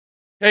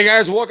Hey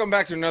guys, welcome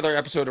back to another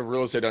episode of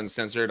Real Estate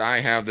Uncensored. I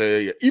have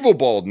the evil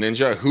bald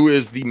ninja who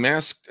is the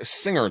masked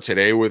singer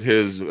today with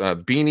his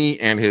beanie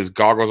and his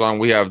goggles on.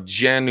 We have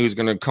Jen who's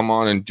going to come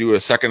on and do a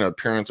second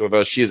appearance with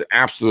us. She is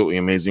absolutely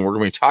amazing. We're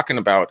going to be talking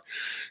about,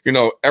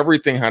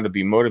 everything, how to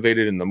be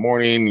motivated in the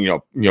morning,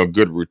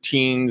 good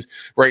routines.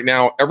 Right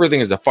now,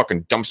 everything is a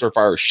fucking dumpster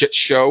fire shit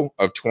show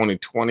of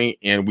 2020,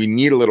 and we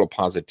need a little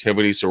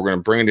positivity. So we're going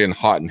to bring it in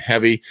hot and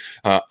heavy.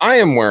 I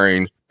am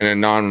wearing an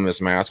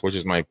anonymous mask, which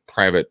is my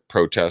private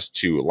protest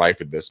to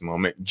life at this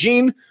moment.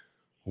 Gene,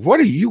 what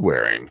are you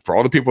wearing for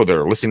all the people that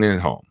are listening at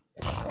home?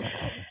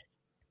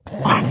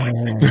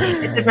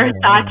 It's a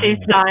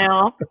Versace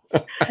style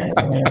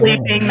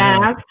sleeping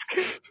mask.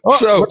 Oh,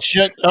 so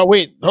shit. Oh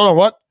wait, hold on.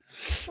 What?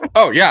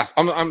 Oh yeah,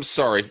 I'm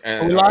sorry.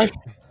 Are we live?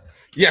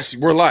 Yes,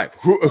 we're live.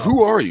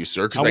 Who are you,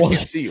 sir? Because I can't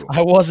see you.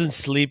 I wasn't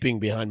sleeping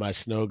behind my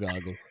snow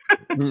goggles.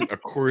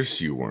 Of course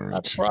you weren't.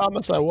 I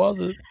promise I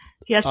wasn't.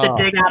 He has to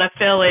dig out of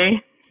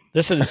Philly.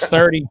 This is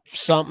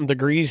 30-something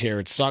degrees here.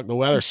 It sucks. The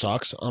weather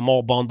sucks. I'm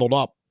all bundled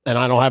up, and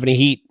I don't have any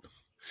heat.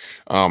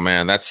 Oh,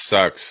 man, that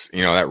sucks.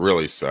 That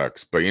really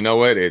sucks. But you know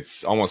what?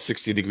 It's almost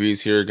 60 degrees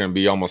here. Going to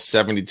be almost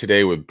 70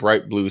 today with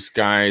bright blue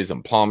skies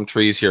and palm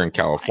trees here in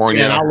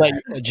California.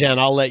 Jen,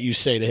 I'll let you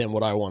say to him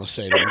what I want to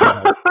say to him.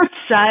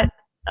 Shut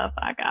the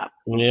fuck up.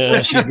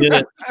 Yeah, she did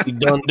it. She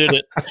done did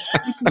it.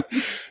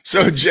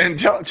 So, Jen,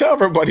 tell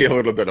everybody a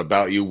little bit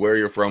about you, where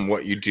you're from,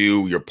 what you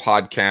do, your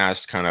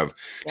podcast, kind of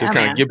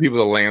give people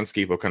the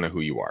landscape of kind of who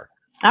you are.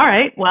 All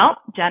right. Well,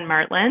 Jenn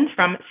Murtland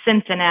from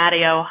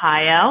Cincinnati,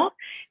 Ohio.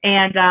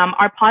 And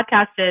our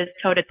podcast is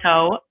Toe to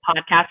Toe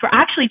Podcast. We're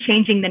actually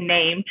changing the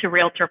name to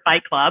Realtor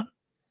Fight Club.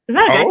 Is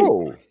that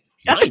good?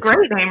 That's nice. A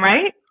great name,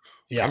 right?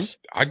 Yes.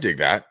 I dig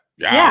that.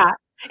 Yeah.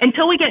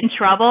 Until we get in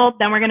trouble,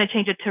 then we're going to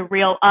change it to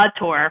Real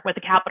Tour with a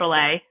capital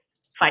A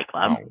Fight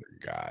Club. Oh,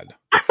 my God.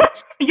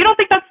 You don't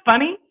think that's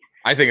funny?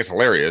 I think it's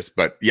hilarious,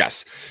 but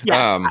yes.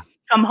 Yeah.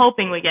 I'm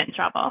hoping we get in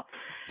trouble.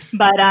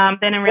 But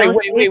then in real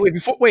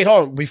estate, wait,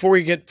 hold on. Before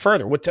we get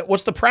further,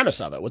 what's the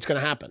premise of it? What's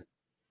going to happen?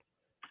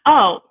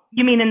 Oh,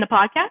 you mean in the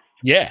podcast?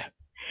 Yeah.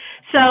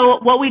 So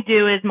what we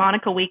do is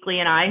Monica Weekly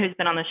and I, who's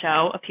been on the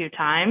show a few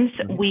times,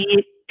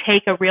 we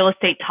take a real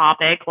estate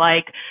topic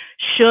like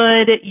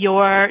should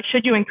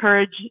you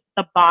encourage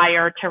the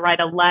buyer to write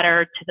a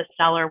letter to the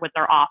seller with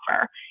their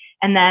offer?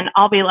 And then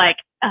I'll be like,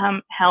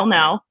 hell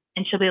no.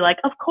 And she'll be like,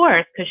 of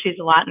course, because she's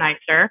a lot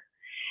nicer.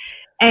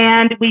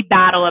 And we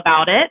battle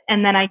about it.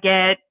 And then I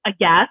get a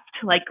guest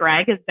like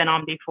Greg has been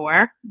on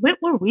before. What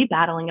were we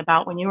battling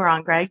about when you were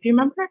on, Greg? Do you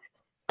remember?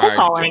 Cold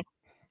calling.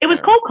 It was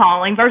cold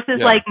calling versus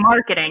like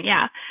marketing.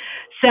 Yeah.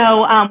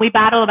 So we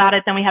battle about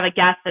it. Then we have a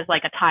guest as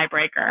like a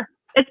tiebreaker.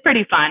 It's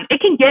pretty fun. It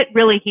can get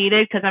really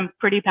heated because I'm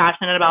pretty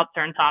passionate about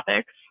certain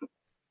topics.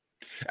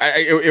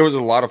 It was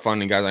a lot of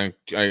fun, and guys,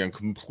 I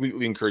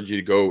completely encourage you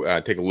to go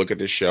take a look at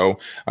this show.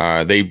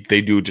 They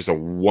do just a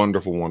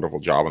wonderful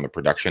job on the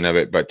production of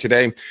it. But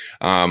today,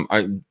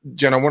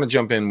 Jen, I want to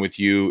jump in with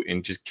you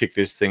and just kick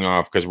this thing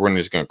off because we're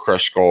just going to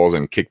crush skulls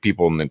and kick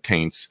people in the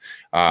taints.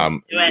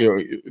 There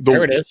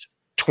it is.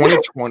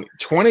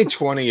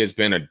 2020 has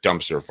been a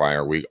dumpster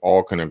fire. We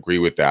all can agree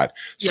with that.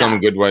 Some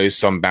good ways,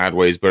 some bad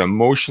ways, but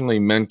emotionally,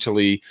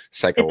 mentally,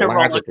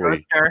 psychologically, it's a roller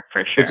coaster,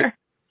 for sure.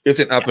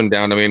 It's an up and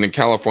down. I mean, in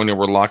California,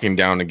 we're locking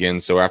down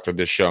again. So after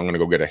this show, I'm going to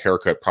go get a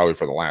haircut probably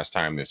for the last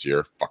time this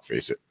year.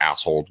 Fuckface it,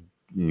 asshole,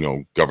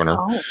 governor.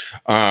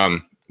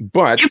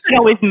 But you can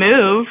always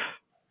move.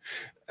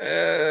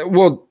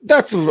 Well,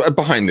 that's a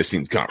behind the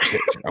scenes conversation.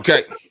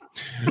 Okay.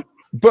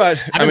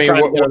 But I've been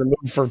trying to get on the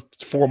move for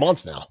 4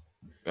 months now.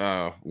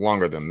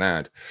 Longer than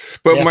that.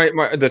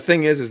 But the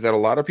thing is that a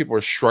lot of people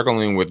are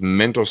struggling with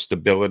mental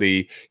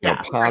stability,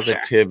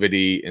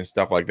 positivity and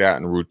stuff like that,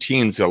 and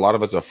routines. A lot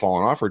of us have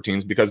fallen off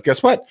routines because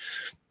guess what?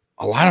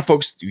 A lot of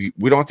folks,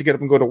 we don't have to get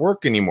up and go to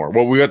work anymore.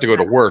 Well, we have to go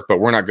to work, but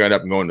we're not getting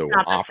up and going to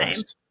an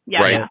office.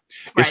 Right?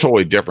 It's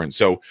totally different.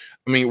 So,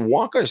 I mean,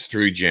 walk us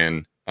through,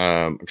 Jen,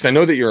 because I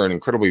know that you're an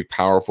incredibly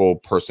powerful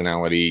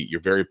personality.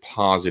 You're very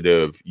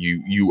positive.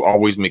 You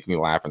always make me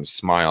laugh and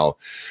smile.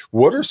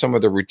 What are some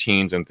of the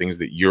routines and things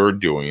that you're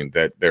doing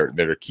that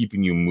are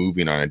keeping you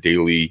moving on a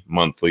daily,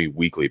 monthly,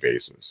 weekly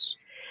basis?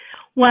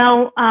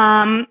 Well,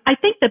 I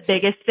think the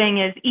biggest thing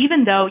is,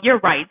 even though you're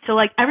right, so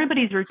like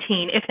everybody's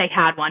routine, if they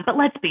had one, but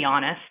let's be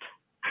honest,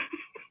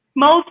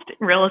 most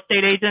real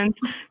estate agents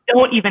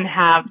don't even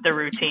have the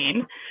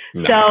routine.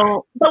 No.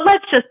 So, but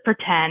let's just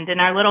pretend in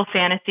our little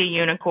fantasy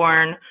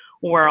unicorn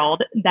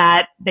world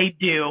that they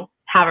do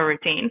have a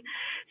routine.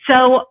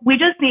 So we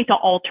just need to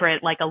alter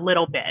it like a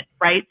little bit,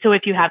 right? So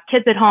if you have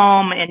kids at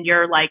home and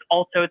you're like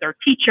also their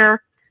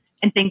teacher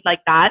and things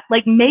like that,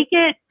 like make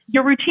it,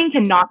 your routine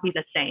cannot be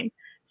the same.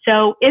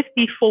 So if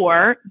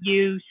before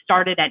you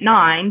started at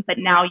 9, but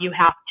now you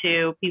have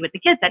to be with the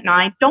kids at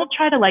 9, don't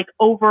try to like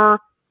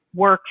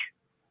overwork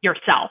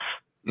yourself.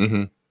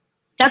 Mm-hmm.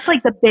 That's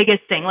like the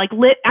biggest thing. Like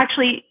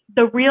actually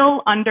the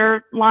real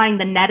underlying,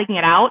 the netting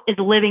it out is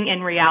living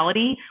in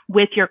reality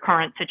with your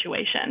current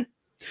situation.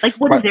 Like,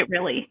 what is it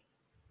really?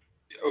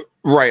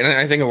 Right. And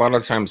I think a lot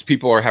of times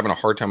people are having a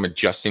hard time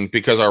adjusting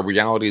because our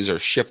realities are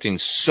shifting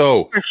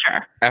so For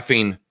sure.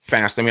 effing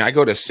fast. I mean, I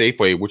go to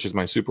Safeway, which is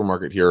my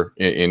supermarket here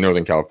in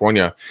Northern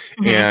California.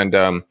 And,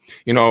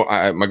 you know,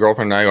 my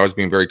girlfriend and I always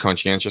being very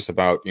conscientious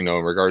about, you know,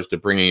 in regards to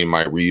bringing in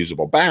my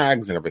reusable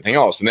bags and everything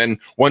else. And then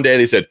one day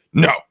they said,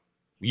 no,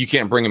 you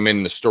can't bring them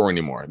in the store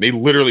anymore. They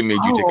literally made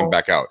you take them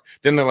back out.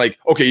 Then they're like,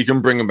 okay, you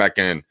can bring them back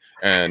in.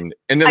 And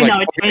then I like,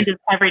 know, it changes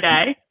every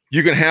day.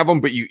 You can have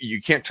them, but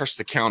you can't touch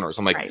the counters.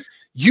 I'm like,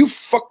 you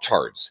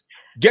fucktards,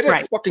 get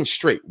it fucking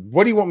straight.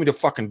 What do you want me to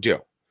fucking do?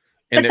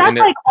 And that's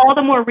like all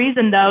the more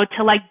reason though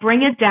to like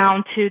bring it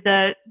down to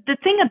the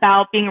thing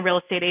about being a real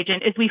estate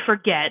agent is we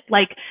forget.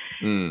 Like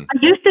I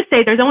used to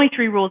say there's only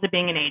 3 rules of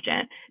being an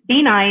agent.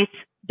 Be nice,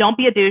 don't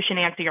be a douche, and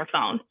answer your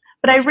phone.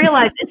 But I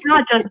realized it's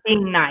not just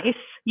being nice,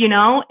 you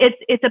know,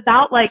 it's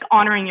about like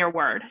honoring your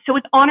word. So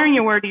it's honoring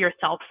your word to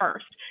yourself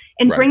first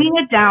and bringing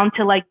it down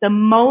to like the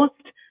most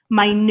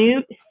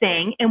minute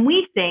thing. And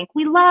we think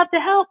we love to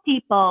help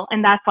people,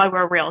 and that's why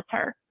we're a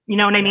realtor. You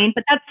know what I mean?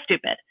 But that's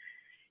stupid.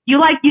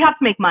 You have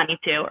to make money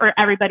too, or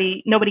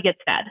nobody gets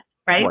fed,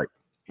 right?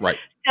 Right.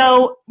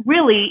 So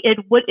really,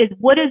 what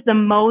is the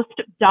most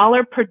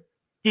dollar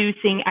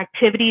producing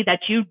activity that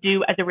you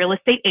do as a real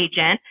estate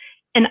agent?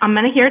 And I'm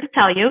here to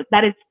tell you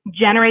that is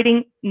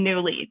generating new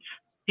leads.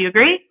 Do you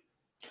agree?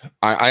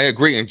 I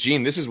agree. And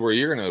Gene, this is where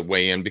you're going to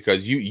weigh in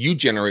because you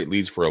generate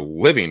leads for a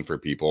living for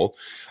people.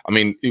 I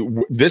mean,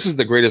 this is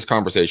the greatest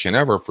conversation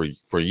ever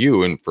for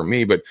you and for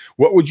me. But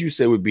what would you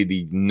say would be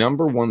the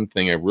number one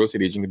thing a real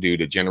estate agent can do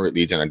to generate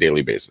leads on a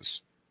daily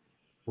basis?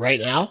 Right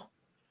now?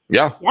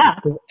 Yeah.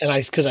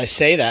 And because I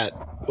say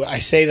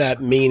that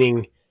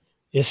meaning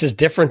this is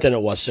different than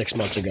it was 6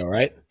 months ago,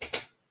 right?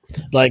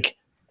 Like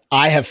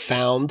I have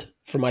found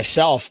for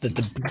myself that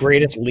the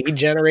greatest lead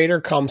generator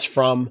comes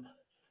from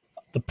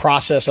the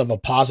process of a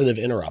positive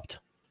interrupt.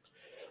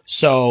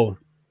 So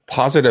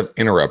positive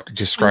interrupt,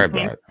 describe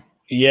that.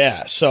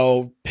 Yeah.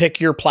 So pick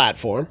your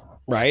platform,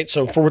 right?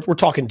 So we're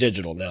talking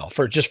digital now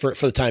for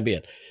the time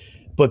being,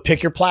 but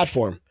pick your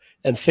platform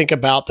and think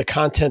about the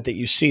content that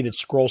you see that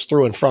scrolls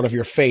through in front of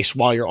your face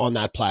while you're on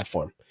that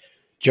platform.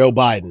 Joe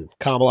Biden,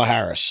 Kamala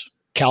Harris,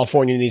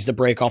 California needs to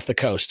break off the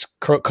coast.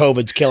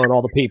 COVID's killing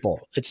all the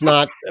people. It's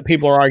not,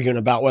 people are arguing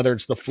about whether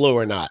it's the flu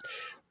or not.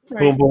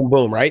 Boom, boom,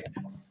 boom, right?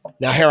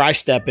 Now here I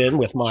step in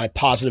with my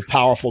positive,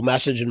 powerful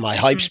message and my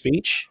hype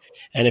speech.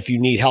 And if you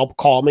need help,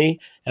 call me.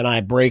 And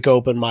I break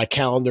open my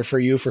calendar for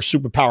you for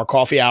Superpower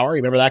Coffee Hour.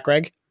 You remember that,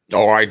 Greg?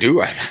 Oh, I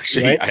do. I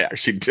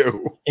actually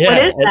do. Yeah.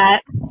 What is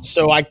that?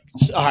 So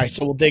all right.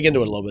 So we'll dig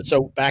into it a little bit.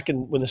 So back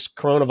when this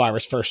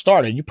coronavirus first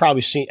started, you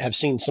probably have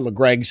seen some of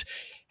Greg's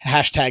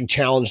hashtag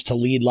challenge to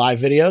lead live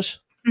videos.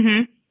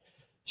 Mm-hmm.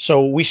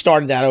 So we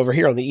started that over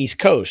here on the East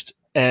Coast.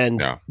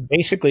 And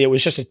basically it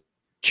was just a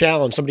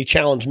challenge. Somebody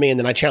challenged me and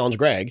then I challenged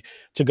Greg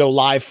to go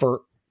live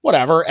for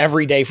whatever,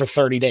 every day for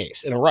 30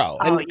 days in a row.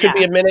 And it could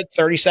be a minute,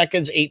 30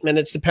 seconds, 8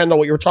 minutes, depending on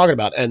what you were talking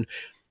about. And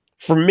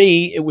for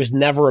me, it was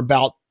never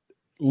about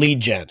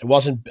lead gen. It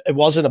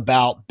wasn't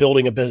about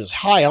building a business.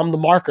 Hi, I'm the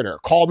marketer.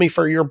 Call me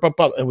for your,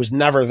 it was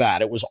never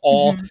that. It was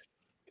all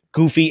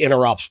goofy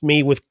interrupts,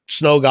 me with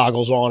snow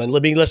goggles on and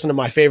let me listen to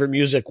my favorite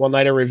music. One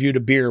night I reviewed a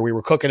beer. We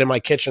were cooking in my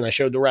kitchen. I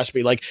showed the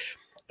recipe.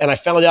 And I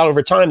found out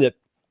over time that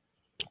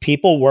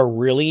people were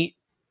really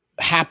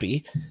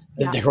happy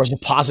that there was a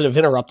positive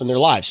interrupt in their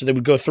lives. So they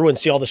would go through and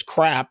see all this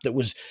crap that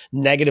was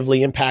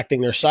negatively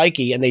impacting their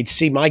psyche, and they'd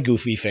see my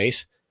goofy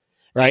face,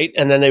 right?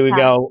 And then they would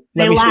go,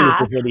 let me see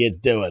what this idiot's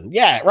doing.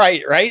 Yeah,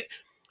 right.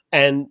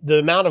 And the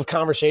amount of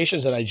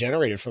conversations that I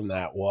generated from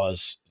that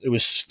was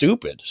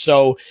stupid.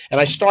 So,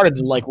 and I started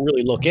to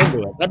really look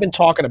into it. I've been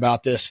talking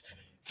about this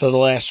for the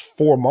last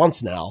 4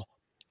 months now.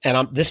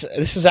 And this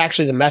is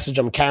actually the message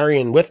I'm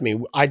carrying with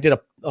me. I did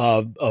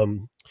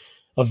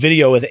a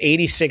video with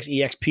 86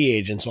 EXP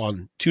agents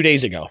on 2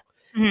 days ago.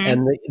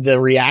 And the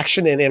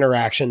reaction and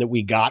interaction that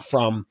we got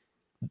from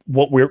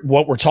what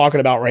we're talking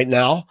about right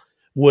now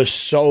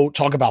was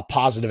talk about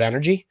positive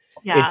energy.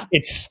 Yeah.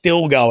 It's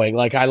still going.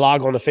 Like I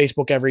log on to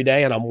Facebook every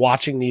day and I'm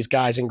watching these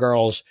guys and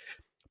girls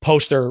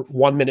post their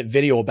 1 minute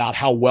video about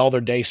how well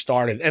their day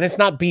started. And it's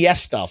not BS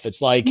stuff.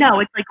 It's like, no,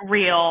 it's like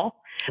real.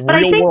 But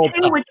I think too,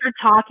 stuff. What you're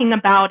talking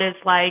about is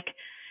like,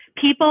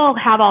 people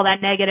have all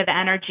that negative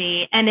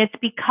energy and it's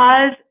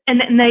because,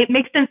 and it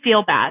makes them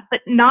feel bad,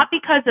 but not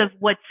because of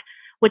what's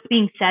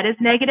being said is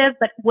negative,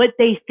 but what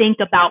they think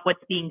about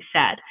what's being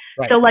said.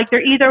 Right. So like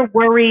they're either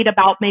worried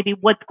about maybe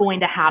what's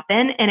going to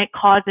happen and it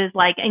causes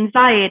like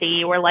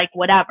anxiety or like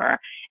whatever.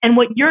 And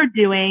what you're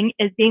doing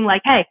is being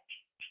like, hey,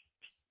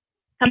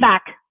 come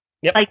back.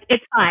 Yep. Like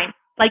it's fine.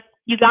 Like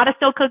you got to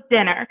still cook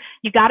dinner.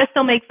 You got to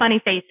still make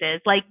funny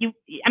faces. Like you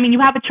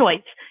have a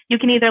choice. You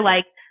can either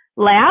like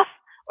laugh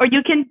or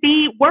you can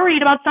be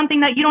worried about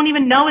something that you don't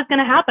even know is going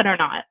to happen or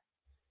not.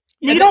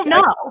 You don't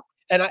know.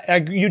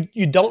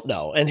 You don't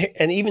know.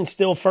 And even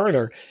still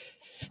further,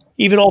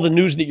 even all the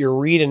news that you're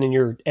reading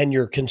and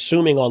you're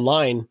consuming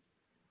online,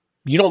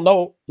 you don't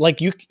know,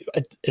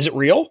 is it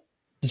real?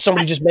 Did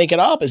somebody just make it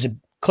up? Is it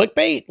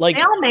clickbait? Like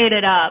they all made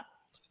it up.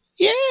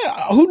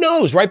 Yeah, who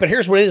knows, right? But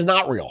here's what is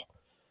not real.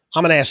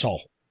 I'm an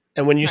asshole.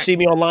 And when you see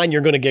me online,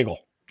 you're going to giggle.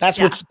 That's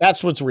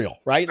what's real,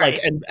 right? Like,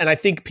 and I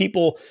think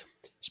people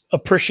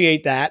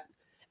appreciate that,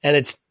 and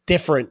it's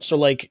different. So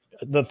like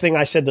the thing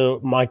I said to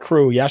my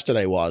crew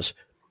yesterday was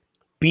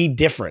be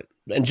different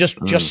and just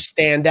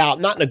stand out,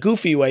 not in a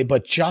goofy way,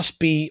 but just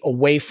be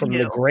away from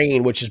the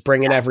grain, which is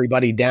bringing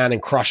everybody down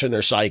and crushing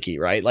their psyche,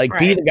 right? Like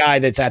be the guy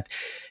that's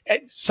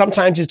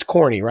sometimes it's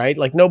corny, right?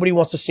 Like nobody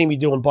wants to see me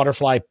doing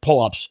butterfly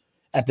pull-ups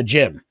at the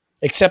gym.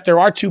 Except there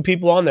are 2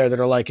 people on there that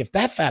are like, if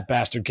that fat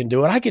bastard can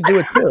do it, I could do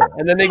it too.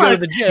 And then they go to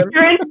the gym.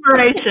 You're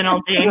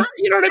inspirational, Gene.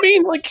 You know what I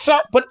mean? Like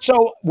so,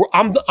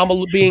 I'm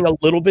being a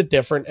little bit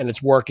different, and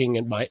it's working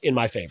in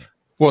my favor.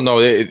 Well, no,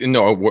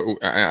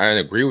 I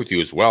agree with you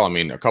as well. I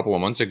mean, a couple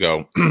of months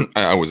ago,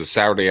 I was a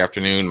Saturday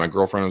afternoon. My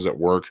girlfriend was at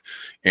work,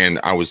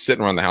 and I was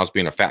sitting around the house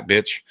being a fat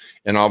bitch.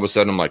 And all of a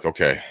sudden, I'm like,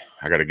 okay,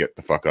 I got to get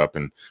the fuck up,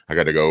 and I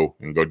got to go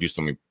do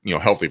something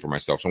healthy for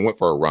myself. So I went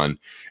for a run,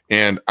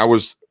 and I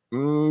was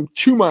 2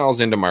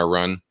 miles into my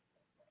run,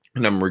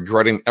 and I'm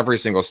regretting every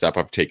single step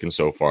I've taken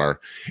so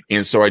far.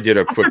 And so I did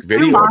a quick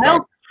video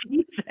about,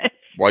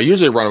 well, I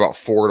usually run about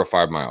 4 to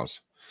 5 miles.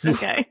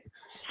 Okay.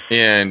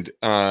 And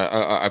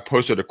I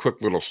posted a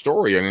quick little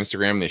story on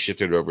Instagram. They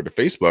shifted it over to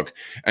Facebook,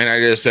 and I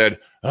just said,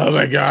 oh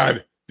my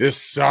God, this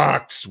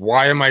sucks.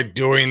 Why am I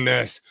doing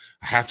this?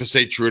 I have to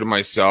stay true to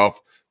myself.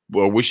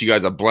 Well, wish you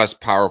guys a blessed,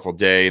 powerful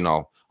day, and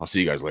I'll see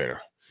you guys later.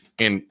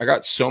 And I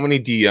got so many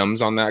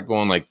DMs on that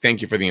going like,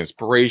 thank you for the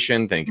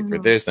inspiration. Thank you for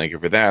this. Thank you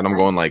for that. And I'm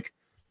going like,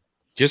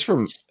 just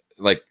from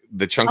like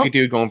the chunky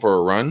dude going for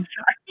a run,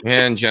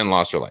 and Jen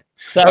lost her life.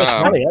 That was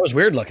funny. That was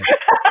weird looking.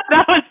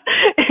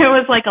 It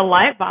was like a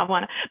light bulb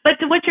one. But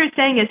what you're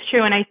saying is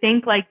true. And I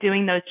think like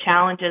doing those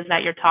challenges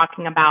that you're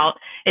talking about,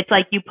 it's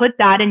like you put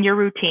that in your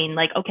routine.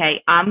 Like,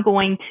 okay, I'm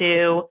going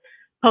to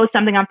post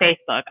something on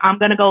Facebook. I'm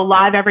going to go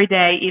live every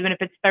day, even if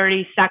it's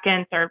 30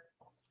 seconds or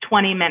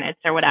 20 minutes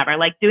or whatever,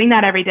 like doing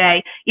that every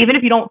day, even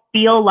if you don't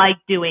feel like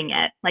doing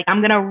it, like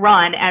I'm going to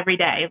run every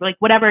day, like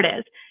whatever it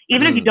is,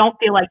 even if you don't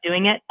feel like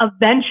doing it,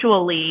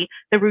 eventually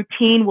the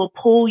routine will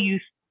pull you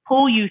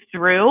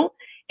through,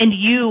 and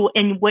you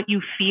and what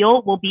you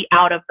feel will be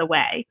out of the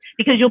way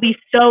because you'll be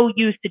so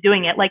used to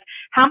doing it. Like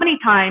how many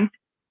times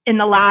in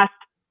the last,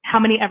 how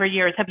many ever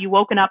years have you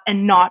woken up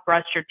and not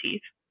brushed your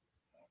teeth?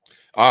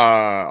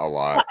 A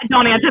lot.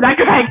 Don't answer that,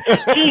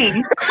 Greg.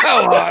 Gene.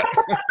 A lot.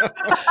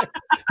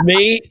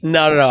 Me?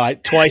 No.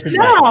 Twice a day.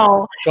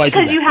 No,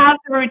 because you have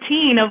the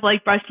routine of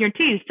like brushing your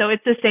teeth. So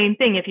it's the same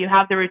thing. If you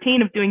have the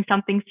routine of doing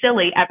something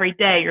silly every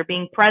day or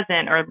being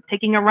present or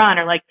taking a run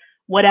or like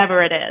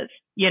whatever it is,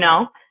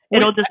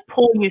 it'll just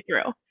pull you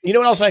through. You know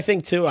what else I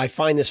think too? I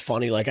find this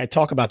funny. Like I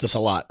talk about this a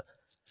lot.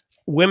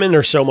 Women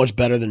are so much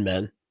better than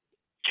men.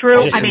 True.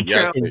 True.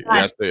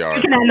 Yes, they are.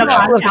 You can end the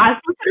podcast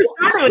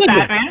with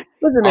that, man.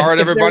 All right,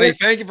 everybody.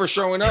 Thank you for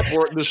showing up.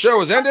 The show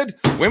has ended.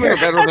 Women are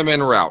better than men.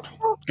 We're out.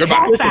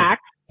 Goodbye. Listen,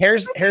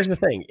 here's the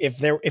thing. If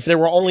there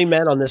were only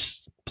men on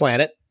this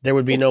planet, there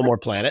would be no more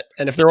planet.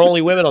 And if there were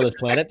only women on this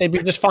planet, they'd be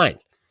just fine.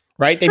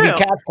 Right? They'd be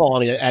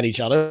catcalling at each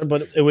other,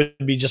 but it would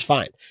be just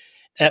fine.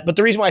 But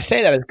the reason why I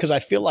say that is because I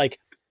feel like,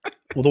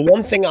 well, the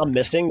one thing I'm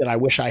missing that I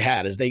wish I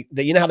had is they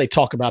you know how they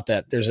talk about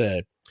that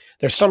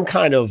there's some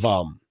kind of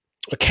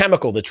a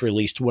chemical that's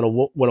released when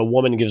a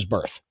woman gives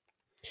birth,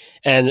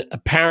 and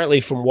apparently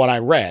from what I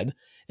read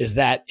is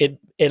that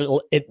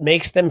it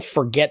makes them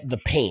forget the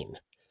pain.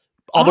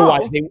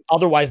 Otherwise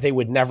they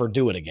would never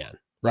do it again,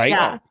 right?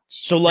 Yeah.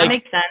 So like that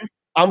makes sense.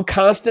 I'm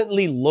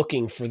constantly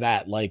looking for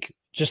that. Like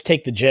just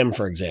take the gym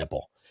for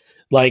example.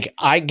 Like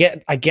I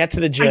get to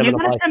the gym. Are you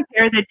going to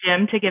compare the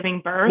gym to giving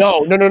birth?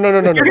 No. You're going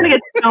to get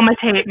so much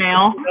hate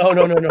mail.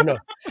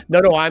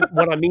 No.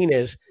 What I mean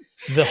is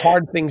the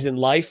hard things in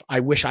life. I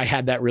wish I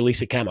had that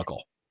release of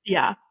chemical.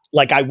 Yeah.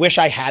 Like I wish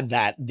I had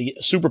the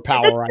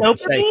superpower. I could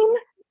say.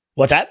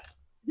 What's that?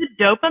 The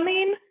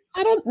dopamine?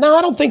 I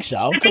don't think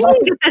so. I think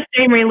you get the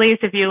same release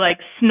if you like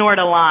snort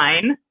a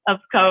line of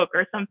Coke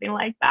or something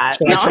like that.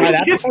 Should I try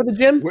that before the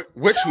gym?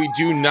 Which we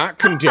do not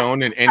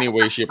condone in any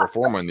way, shape, or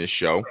form on this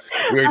show.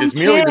 We are just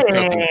merely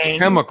discussing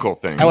chemical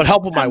things. That would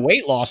help with my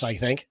weight loss, I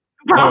think.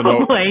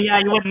 Probably, no. Yeah,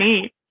 you wouldn't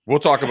eat. We'll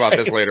talk about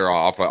this later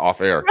off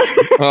air.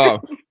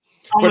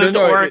 Almost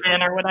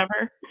Oregon or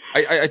whatever.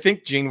 I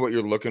think, Gene, what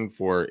you're looking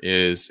for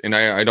is, and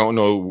I don't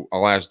know,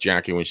 I'll ask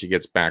Jackie when she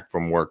gets back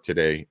from work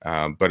today.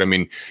 But I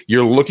mean,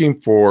 you're looking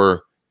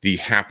for the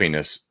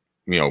happiness,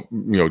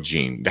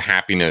 gene, the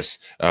happiness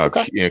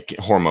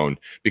hormone,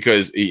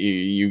 because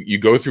you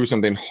go through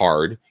something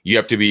hard. You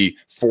have to be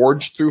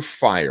forged through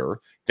fire.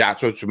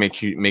 That's what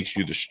makes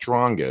you the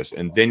strongest.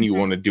 And then you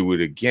want to do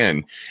it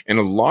again. And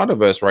a lot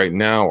of us right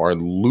now are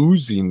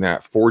losing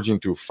that forging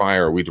through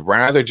fire. We'd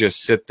rather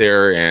just sit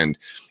there and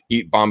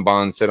eat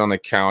bonbons, sit on the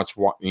couch,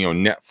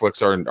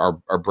 Netflix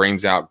our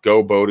brains out,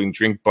 go boating,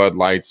 drink Bud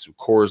Lights,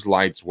 Coors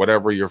Lights,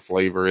 whatever your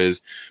flavor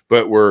is.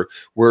 But we're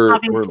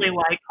obviously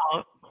White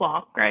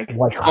Claw, Greg.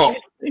 White Claw.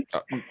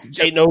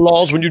 Ain't no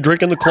laws when you're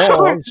drinking the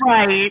claws.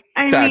 Right.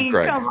 I Bad mean,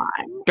 Greg. come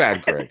on.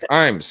 Bad Greg.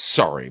 I'm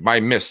sorry. I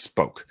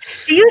misspoke.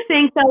 Do you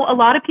think, though, a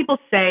lot of people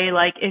say,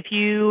 like, if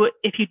you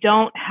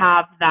don't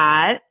have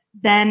that,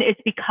 then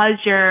it's because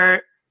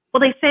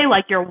they say,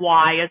 like, your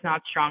why is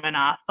not strong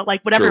enough, but,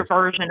 like, whatever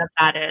version of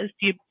that is,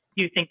 do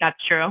you think that's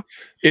true?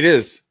 It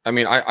is. I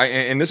mean,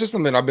 and this is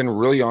something I've been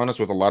really honest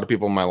with a lot of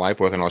people in my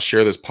life with, and I'll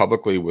share this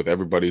publicly with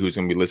everybody who's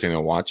going to be listening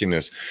and watching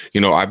this.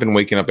 You know, I've been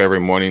waking up every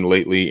morning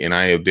lately, and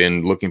I have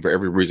been looking for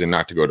every reason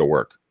not to go to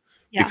work.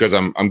 Yeah. Because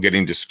I'm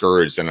getting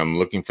discouraged and I'm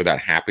looking for that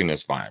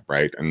happiness vibe,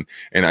 right? And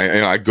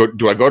I go,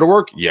 do I go to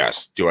work?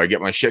 Yes. Do I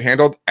get my shit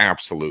handled?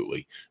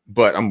 Absolutely.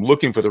 But I'm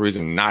looking for the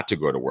reason not to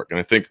go to work. And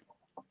I think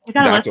you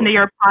gotta listen to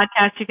your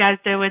podcast you guys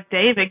did with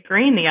David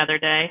Green the other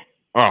day.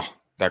 Oh,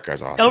 that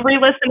guy's awesome. Go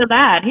re-listen to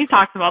that. He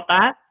talks about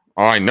that.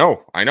 Oh, I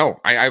know.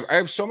 I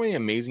have so many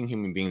amazing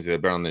human beings that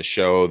have been on this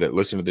show, that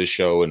listen to this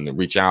show and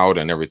reach out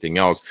and everything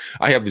else.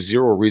 I have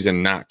zero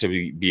reason not to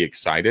be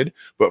excited,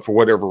 but for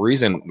whatever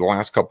reason, the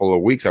last couple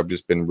of weeks, I've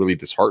just been really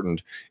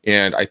disheartened.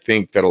 And I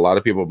think that a lot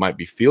of people might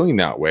be feeling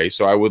that way.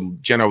 So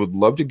Jen, I would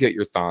love to get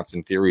your thoughts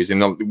and theories.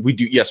 And we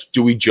do, yes,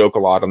 do we joke a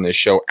lot on this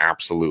show?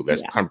 Absolutely.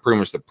 That's kind of pretty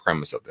much the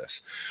premise of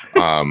this.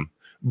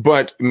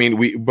 But I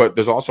mean, but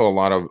there's also a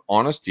lot of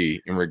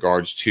honesty in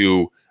regards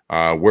to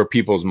where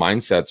people's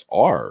mindsets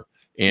are,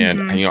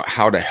 and you know,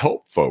 how to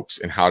help folks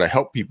and how to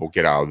help people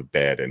get out of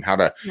bed, and how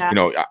to, you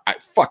know,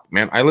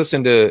 I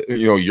listen to,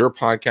 you know, your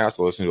podcast.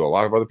 I listen to a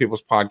lot of other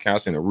people's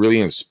podcasts, and it really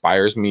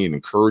inspires me and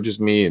encourages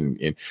me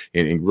and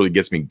really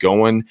gets me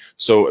going.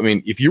 So, I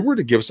mean, if you were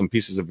to give some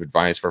pieces of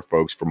advice for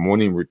folks for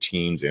morning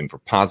routines and for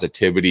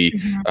positivity,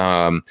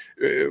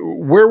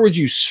 where would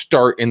you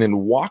start? And then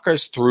walk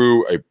us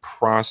through a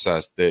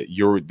process that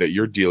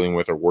you're dealing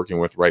with or working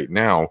with right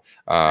now.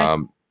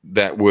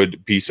 That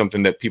would be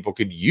something that people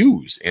could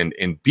use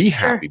and be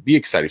happy, be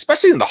excited,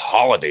 especially in the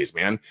holidays,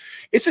 man.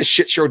 It's a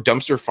shit show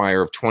dumpster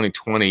fire of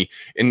 2020.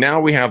 And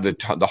now we have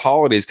the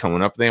holidays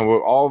coming up. Then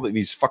all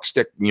these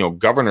fuckstick, you know,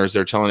 governors,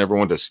 they're telling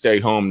everyone to stay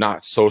home,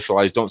 not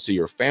socialize, don't see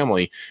your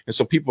family. And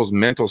so people's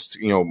mental,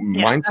 you know,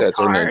 mindsets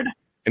are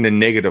in a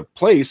negative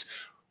place.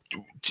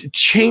 To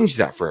change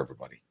that for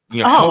everybody.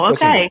 You know, help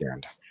us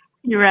understand.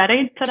 You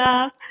ready?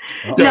 Ta-da.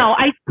 No,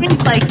 I think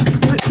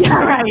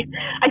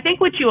I think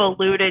what you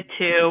alluded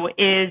to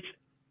is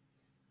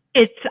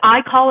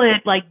I call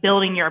it like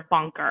building your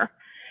bunker.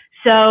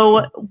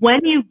 So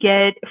when you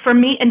get, for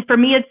me,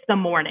 it's the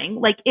morning.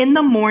 Like in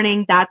the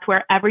morning, that's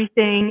where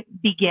everything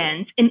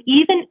begins. And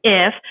even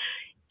if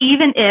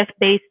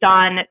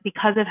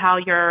because of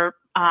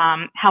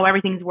how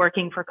everything's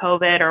working for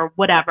COVID or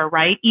whatever,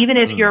 right? Even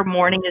if your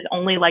morning is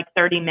only like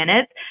 30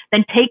 minutes,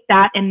 then take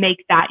that and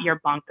make that your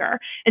bunker.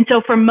 And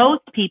so for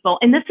most people,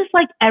 and this is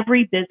like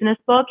every business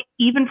book,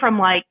 even from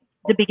like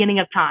the beginning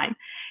of time,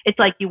 it's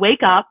like you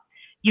wake up,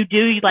 you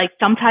do like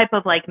some type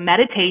of like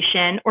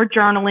meditation or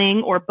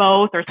journaling or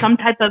both, or some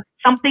type of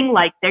something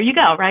like, there you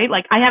go, right?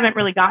 Like I haven't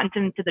really gotten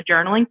into the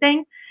journaling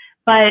thing,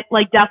 but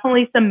like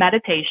definitely some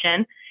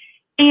meditation.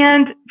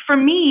 And for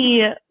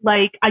me,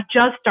 like I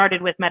just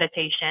started with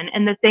meditation,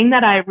 and the thing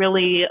that I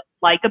really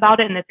like about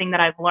it and the thing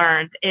that I've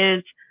learned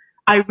is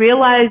I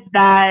realized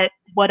that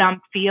what I'm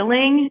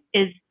feeling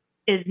is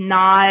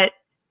not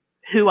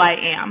who I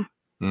am,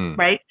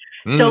 right?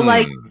 So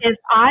like if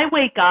I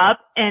wake up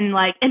and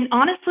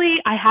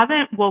honestly, I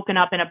haven't woken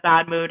up in a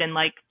bad mood in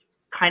like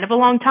kind of a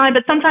long time,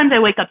 but sometimes I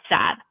wake up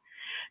sad.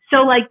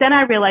 So like then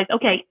I realized,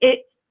 okay,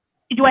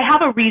 do I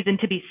have a reason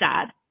to be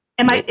sad?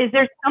 Is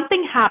there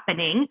something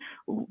happening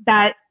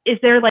is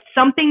there like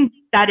something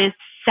that is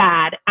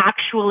sad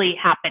actually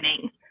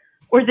happening?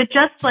 Or is it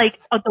just like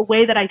the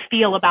way that I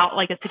feel about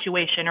like a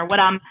situation or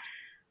I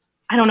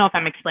don't know if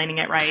I'm explaining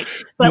it right,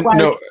 but like,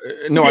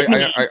 no,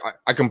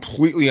 I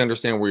completely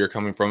understand where you're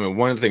coming from. And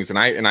one of the things, and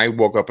I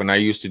woke up, and I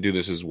used to do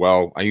this as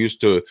well. I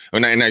used to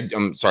wake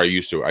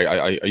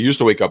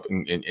up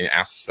and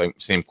ask the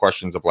same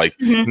questions of like,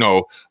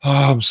 oh,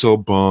 I'm so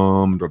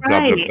bummed or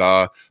blah, blah,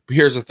 blah. But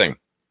here's the thing.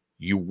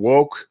 You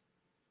woke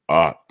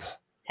up,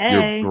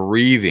 you're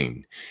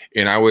breathing.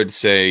 And I would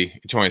say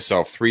to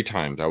myself 3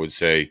 times, I would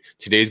say,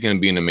 today's going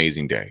to be an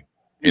amazing day.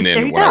 And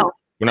then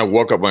when I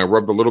woke up, when I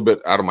rubbed a little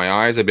bit out of my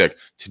eyes, I'd be like,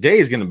 today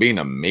is going to be an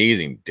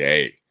amazing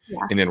day. Yeah.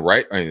 And then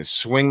I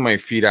swing my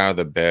feet out of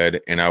the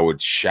bed and I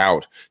would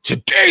shout,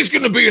 today's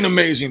going to be an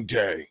amazing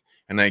day.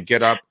 And I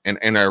get up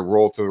and I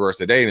roll through the rest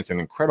of the day. And it's an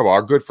incredible,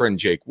 our good friend,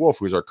 Jake Wolf,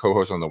 who's our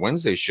co-host on the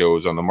Wednesday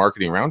shows on the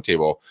Marketing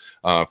Roundtable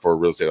for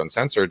Real Estate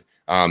Uncensored.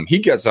 He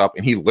gets up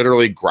and he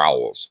literally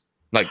growls.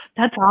 Like,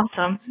 that's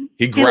awesome.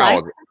 He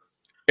growls.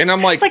 And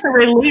I'm like, it's like a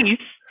release.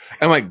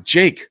 I'm like,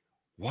 Jake,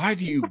 why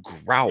do you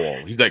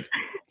growl? He's like,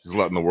 just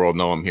letting the world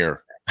know I'm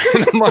here.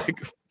 And I'm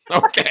like,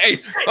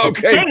 okay.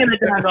 Staying in the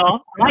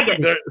jungle. I like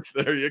it.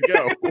 There you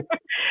go.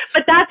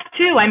 But that's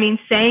too, I mean,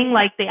 saying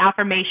like the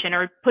affirmation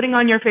or putting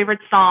on your favorite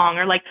song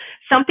or like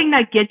something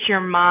that gets your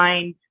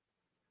mind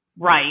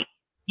right.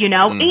 You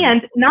know,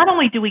 and not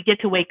only do we get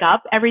to wake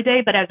up every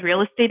day, but as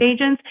real estate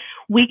agents,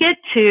 we get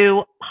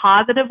to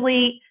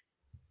positively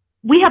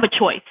we have a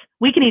choice.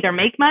 We can either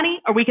make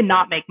money or we can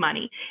not make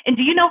money. And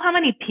do you know how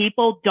many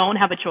people don't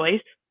have a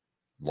choice?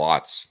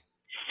 Lots.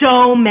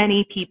 So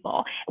many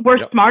people.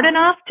 We're smart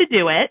enough to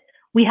do it.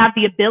 We have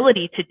the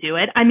ability to do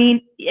it. I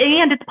mean,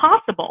 and it's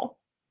possible,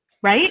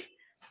 right?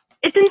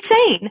 It's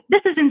insane.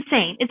 This is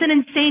insane. It's an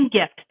insane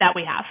gift that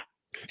we have.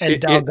 And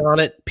doggone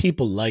it,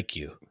 people like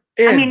you.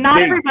 I mean, not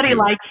everybody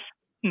likes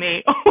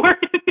me,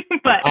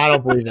 but I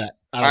don't believe that.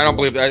 I don't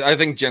believe that. I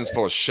think Jen's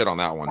full of shit on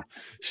that one.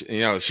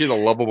 She's a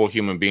lovable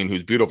human being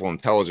who's beautiful,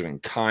 intelligent,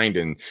 and kind,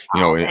 and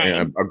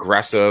and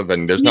aggressive.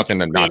 And there's nothing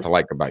not to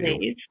like about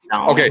you.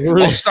 No. Okay,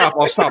 I'll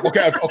stop.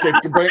 Okay.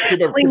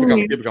 Keep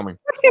it coming.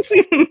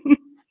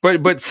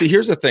 But see,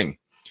 here's the thing: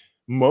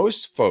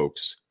 most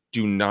folks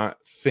do not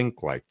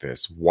think like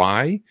this.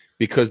 Why?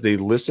 Because they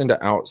listen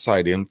to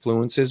outside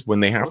influences when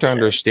they have to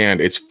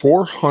understand it's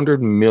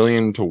 400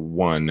 million to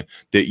 1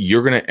 that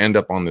you're going to end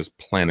up on this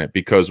planet,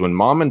 because when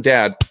mom and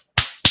dad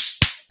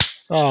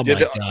did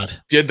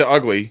the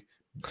ugly,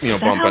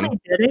 bumping.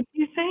 Did it,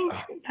 you think?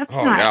 That's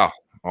not. Yeah.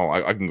 Oh,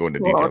 I can go into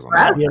details on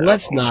that. Yeah,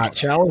 let's not,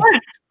 shall we?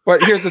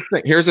 But here's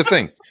the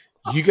thing.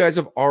 You guys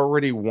have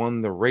already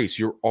won the race.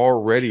 You're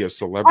already a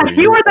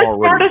celebrity. You were the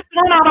smartest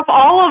one out of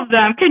all of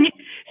them.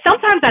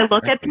 Sometimes I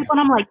look at people and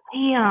I'm like,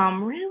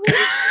 damn, really?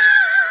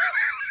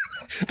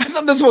 I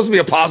thought this was supposed to be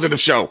a positive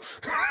show.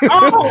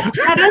 Oh,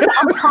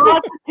 I'm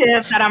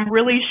positive that I'm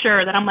really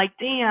sure that I'm like,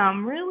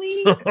 damn,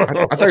 really?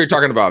 I thought you were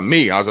talking about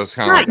me. I was just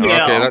kind of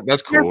like, okay,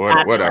 that's cool.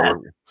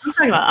 Whatever. I'm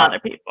talking about other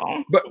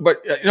people.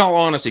 But in all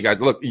honesty, guys,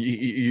 look,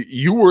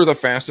 you were the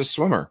fastest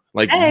swimmer.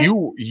 Like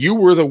you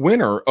were the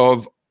winner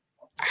of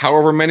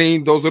however many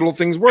those little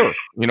things were,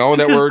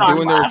 that were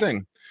doing their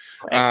thing.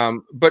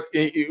 But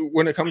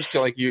when it comes to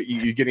like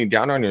you getting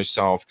down on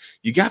yourself,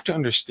 you have to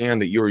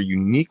understand that you're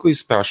uniquely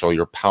special.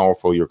 You're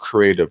powerful. You're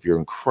creative. You're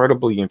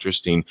incredibly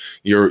interesting.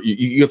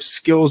 You have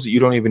skills that you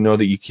don't even know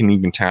that you can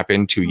even tap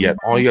into yet.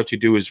 All you have to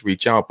do is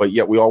reach out. But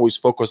yet we always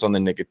focus on the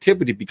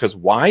negativity, because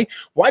why?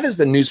 Why does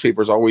the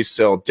newspapers always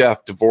sell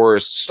death,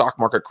 divorce, stock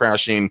market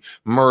crashing,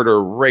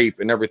 murder, rape,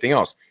 and everything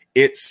else?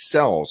 It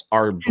sells.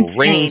 Our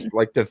brains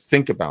like to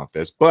think about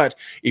this. But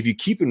if you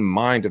keep in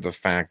mind of the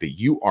fact that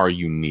you are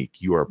unique,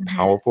 you are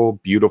powerful,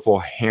 beautiful,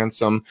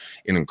 handsome,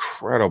 and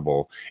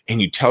incredible, and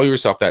you tell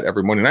yourself that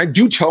every morning. And I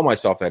do tell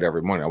myself that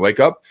every morning. I wake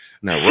up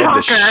and I rub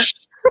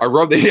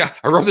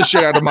the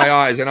shit out of my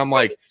eyes, and I'm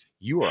like,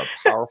 you are a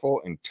powerful,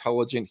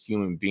 intelligent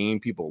human being.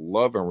 People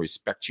love and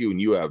respect you,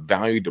 and you have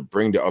value to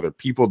bring to other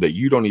people that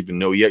you don't even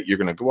know yet. You're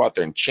going to go out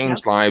there and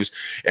change lives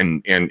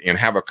and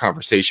have a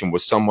conversation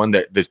with someone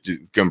that's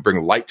going to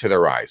bring light to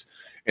their eyes.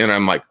 And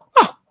I'm like,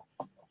 oh,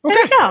 okay.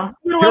 There you go.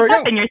 You look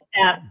up in your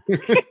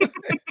step.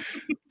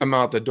 I'm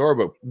out the door,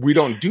 but we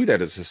don't do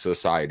that as a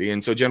society.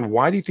 And so, Jen,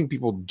 why do you think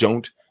people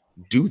don't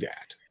do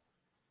that?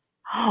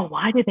 Oh,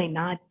 why do they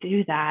not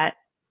do that?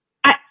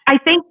 I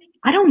think,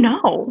 I don't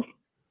know.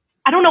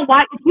 I don't know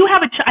why. You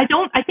have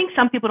I think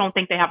some people don't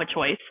think they have a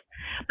choice.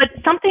 But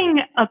something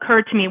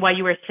occurred to me while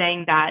you were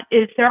saying that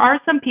is there are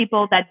some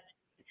people that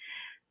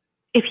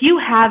if you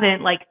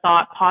haven't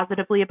thought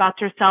positively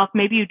about yourself,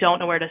 maybe you don't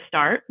know where to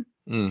start.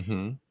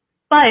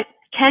 But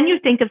can you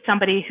think of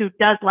somebody who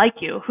does like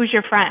you, who's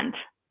your friend,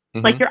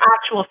 like your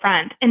actual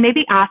friend, and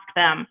maybe ask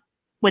them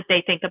what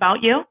they think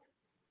about you?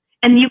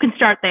 And you can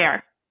start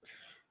there.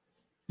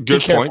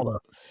 Good point.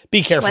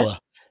 Be careful. What?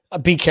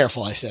 Be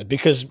careful, I said,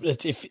 because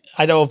if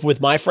I know with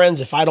my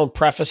friends, if I don't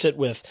preface it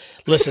with,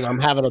 listen,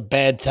 I'm having a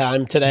bad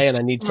time today and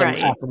I need some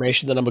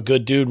affirmation that I'm a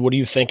good dude. What do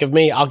you think of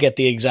me? I'll get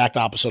the exact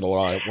opposite of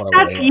what I want.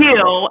 That's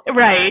you,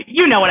 right?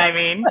 You know what I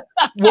mean.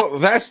 Well,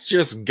 that's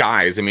just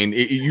guys. I mean,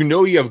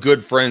 you have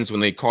good friends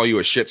when they call you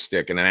a shit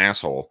stick and an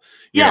asshole.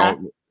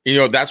 You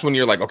know, that's when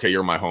you're like, okay,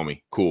 you're my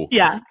homie. Cool.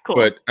 Yeah, cool.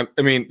 But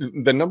I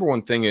mean, the number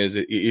one thing is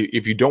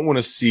if you don't want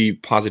to see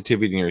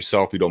positivity in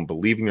yourself, you don't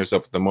believe in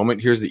yourself at the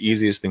moment, here's the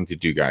easiest thing to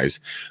do, guys.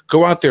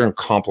 Go out there and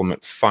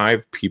compliment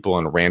 5 people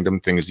on random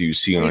things that you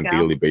see on a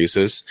daily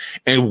basis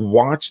and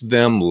watch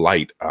them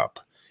light up.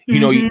 You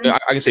know, I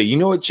can say, you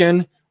know what,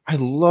 Jen? I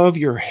love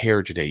your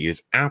hair today. It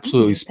is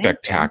absolutely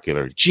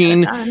spectacular.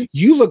 Jean,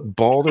 you look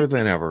balder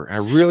than ever. I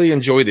really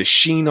enjoy the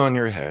sheen on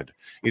your head.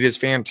 It is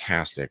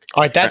fantastic.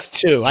 All right, that's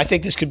 2. I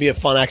think this could be a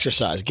fun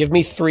exercise. Give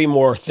me 3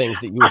 more things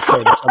that you would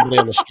say to somebody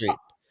on the street.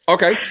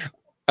 Okay.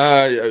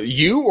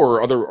 You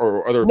or other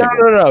people?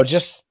 No.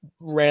 Just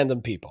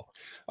random people.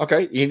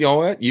 Okay. You know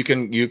what? You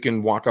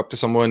can walk up to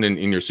someone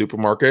in your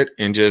supermarket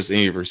and if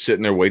you're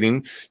sitting there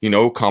waiting,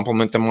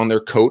 compliment them on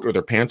their coat or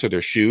their pants or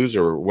their shoes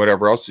or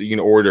whatever else,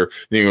 or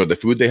the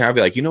food they have.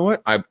 You're like, you know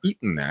what? I've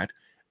eaten that.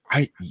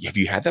 Have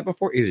you had that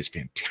before? It is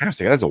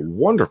fantastic. That's a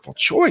wonderful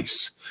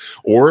choice.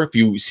 Or if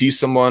you see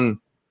someone,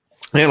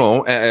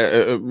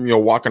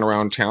 walking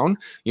around town,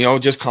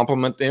 just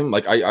compliment them.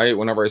 Like I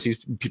whenever I see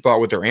people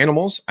out with their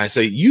animals, I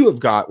say, you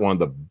have got one of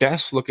the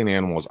best looking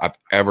animals I've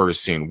ever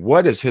seen.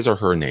 What is his or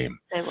her name?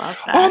 I love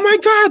that. Oh my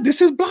God, this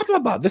is blah, blah,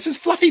 blah. This is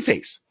Fluffy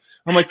Face.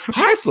 I'm like,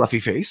 hi, Fluffy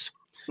Face.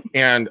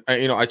 And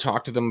I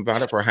talk to them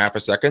about it for half a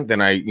second,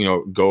 then I,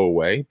 go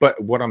away.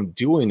 But what I'm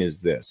doing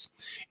is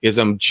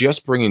I'm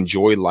just bringing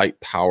joy, light,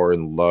 power,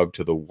 and love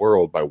to the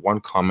world by one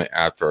comment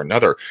after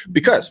another,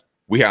 because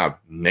we have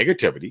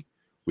negativity,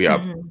 we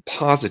have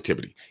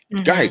positivity.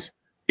 Guys,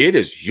 it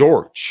is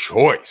your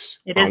choice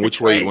on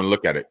which way you want to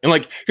look at it. And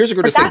like, here's the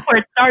greatest thing. That's where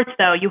it starts,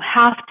 though. You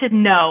have to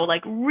know,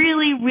 like,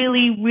 really,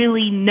 really,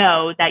 really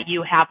know that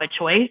you have a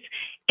choice.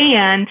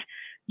 And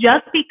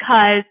just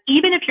because,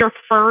 even if your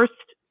first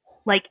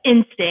like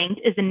instinct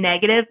is a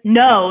negative,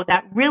 know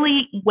that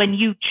really when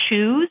you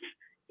choose,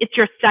 it's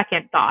your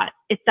second thought.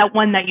 It's that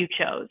one that you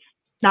chose,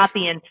 not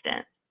the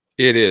instant.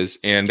 It is.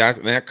 And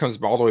that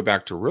comes all the way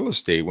back to real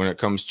estate when it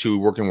comes to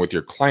working with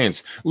your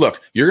clients.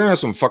 Look, you're going to have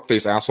some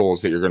fuckface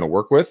assholes that you're going to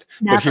work with.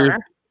 Never. But here,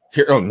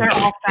 they're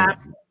all fat.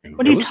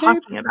 What are you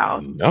talking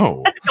about?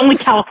 No. That's only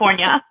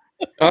California.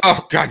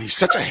 Oh, God, he's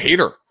such a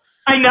hater.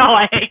 I know.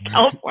 I hate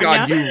California.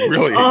 God, you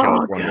really hate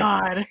California.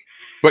 God.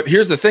 But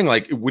here's the thing,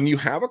 like when you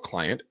have a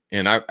client,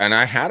 and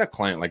I had a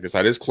client like this,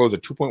 I just closed a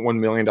 $2.1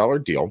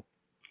 million deal.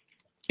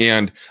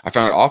 And I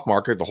found it off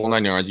market, the whole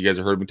 9 yards. You guys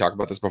have heard me talk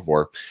about this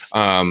before.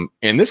 And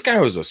this guy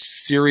was a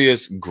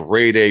serious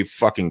grade A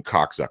fucking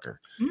cocksucker.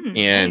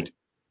 And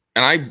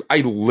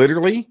I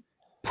literally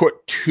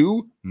put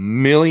 $2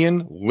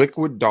 million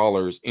liquid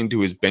dollars into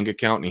his bank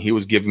account, and he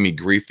was giving me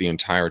grief the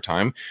entire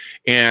time.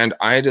 And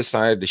I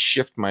decided to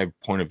shift my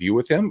point of view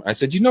with him. I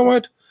said, you know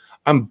what?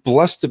 I'm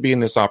blessed to be in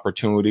this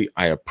opportunity.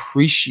 I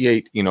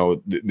appreciate,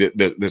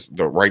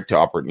 the right to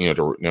operate,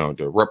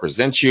 to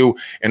represent you.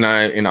 And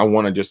I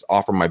want to just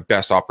offer my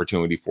best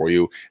opportunity for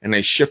you. And I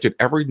shifted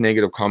every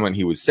negative comment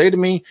he would say to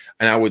me.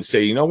 And I would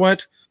say, you know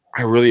what?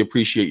 I really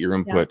appreciate your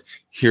input. Yeah.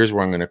 Here's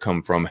where I'm going to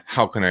come from.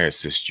 How can I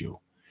assist you?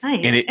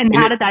 Nice. And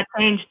how did that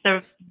change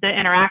the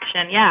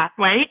interaction? Yeah.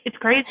 Right. It's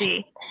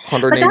crazy.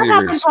 180 but that degrees.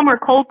 happens when we're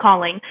cold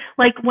calling.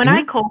 Like when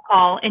I cold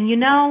call, and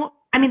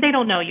I mean, they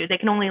don't know you. They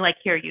can only like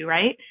hear you,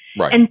 right?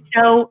 Right. And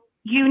so,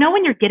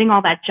 when you're getting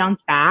all that junk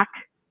back,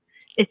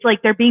 it's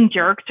like they're being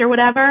jerks or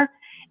whatever.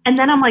 And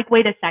then I'm like,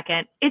 wait a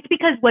second. It's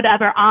because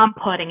whatever I'm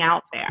putting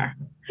out there.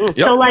 Yep.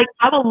 So like,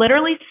 I will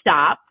literally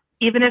stop,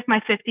 even if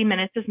my 50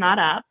 minutes is not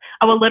up.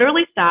 I will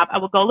literally stop. I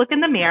will go look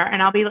in the mirror,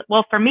 and I'll be like,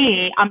 well, for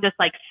me, I'm just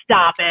like,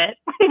 stop it.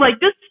 Like,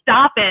 just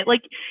stop it.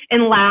 Like,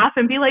 and laugh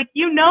and be like,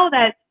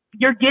 that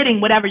you're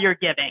getting whatever you're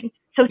giving.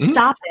 So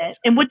stop it.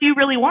 And what do you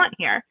really want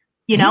here?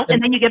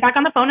 And then you get back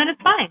on the phone and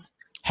it's fine.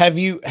 Have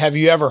you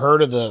ever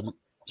heard of the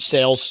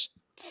sales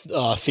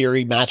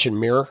theory match and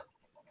mirror?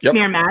 Yep.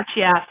 Mirror match,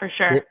 yeah, for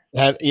sure.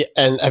 Have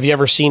you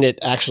ever seen it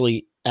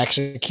actually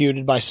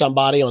executed by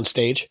somebody on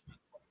stage?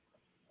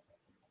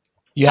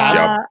 You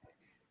have?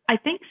 I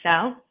think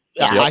so.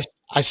 Yeah.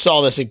 I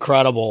saw this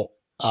incredible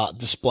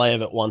display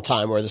of it one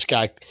time where this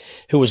guy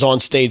who was on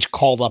stage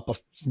called up a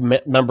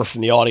member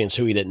from the audience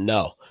who he didn't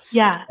know.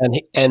 Yeah.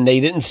 And they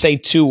didn't say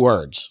 2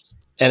 words.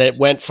 And it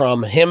went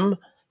from him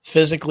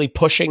physically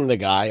pushing the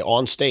guy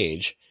on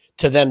stage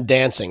to them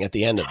dancing at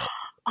the end of it.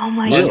 Oh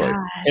my God.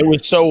 It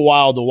was so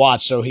wild to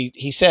watch. So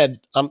he said,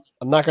 I'm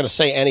not going to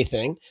say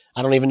anything.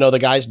 I don't even know the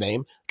guy's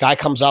name. Guy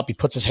comes up, he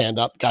puts his hand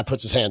up. Guy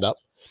puts his hand up.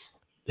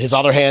 His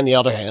other hand, the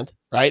other hand.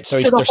 Right?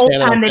 So the whole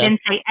time they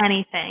didn't say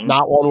anything.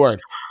 Not one word.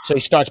 So he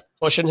starts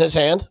pushing his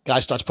hand. Guy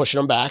starts pushing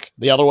him back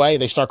the other way.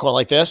 They start going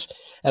like this.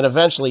 And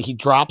eventually he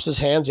drops his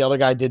hands. The other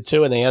guy did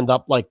too. And they end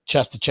up like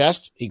chest to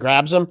chest. He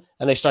grabs him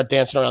and they start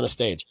dancing around the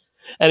stage.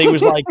 And he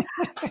was like,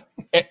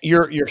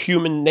 your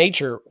human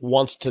nature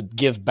wants to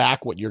give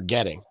back what you're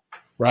getting.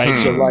 Right.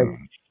 So like,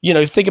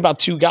 think about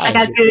 2 guys. I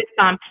got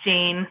goosebumps,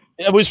 Gene.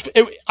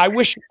 I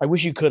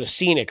wish you could have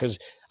seen it, because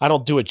I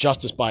don't do it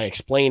justice by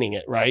explaining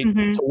it. Right.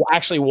 To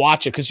actually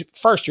watch it. Because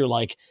first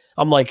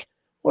I'm like,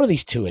 what are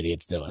these 2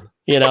 idiots doing?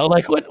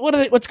 Like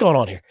what's going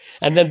on here?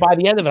 And then by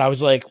the end of it, I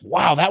was like,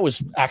 wow, that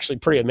was actually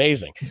pretty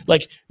amazing.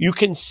 Like you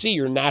can see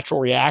your natural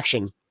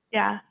reaction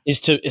is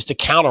to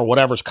counter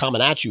whatever's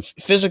coming at you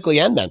physically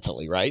and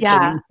mentally. Right. Yeah. So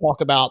when you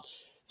talk about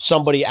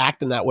somebody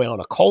acting that way on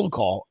a cold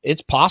call,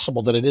 it's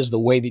possible that it is the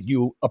way that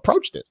you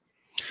approached it.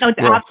 No,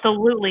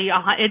 absolutely.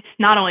 It's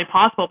not only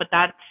possible, but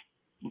that's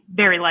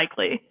very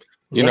likely.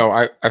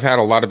 I've had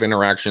a lot of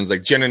interactions.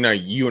 Like Jen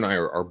and you and I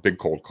are big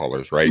cold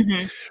callers, right?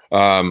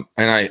 And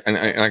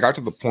I got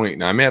to the point,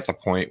 and I'm at the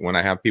point when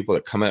I have people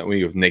that come at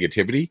me with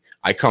negativity,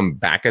 I come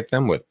back at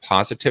them with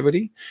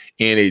positivity,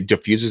 and it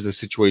diffuses the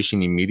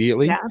situation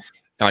immediately. Yeah.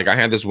 Like I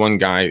had this one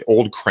guy,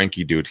 old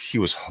cranky dude. He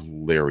was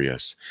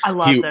hilarious. I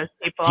love those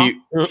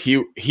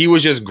people. He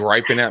was just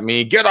griping at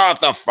me. Get off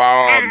the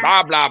phone,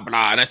 blah blah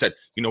blah. And I said,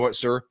 you know what,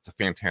 sir? It's a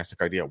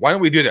fantastic idea. Why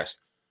don't we do this?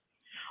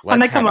 I'm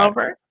gonna come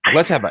over.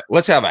 Let's have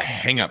a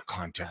hang up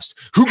contest.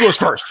 Who goes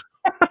first?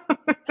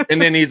 And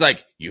then he's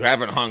like, you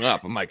haven't hung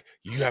up. I'm like,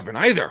 you haven't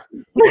either.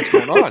 What's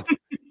going on?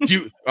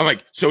 I'm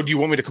like, so do you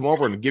want me to come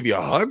over and give you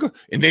a hug?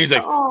 And then he's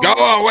like, go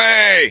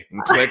away,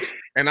 and clicks.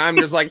 And I'm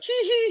just like,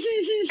 hee.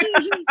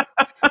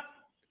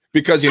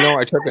 Because, you know,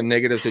 I took a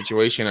negative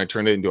situation, I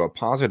turned it into a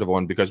positive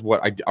one because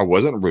I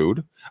wasn't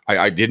rude.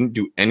 I didn't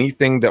do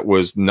anything that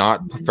was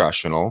not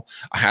professional.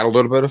 I had a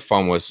little bit of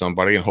fun with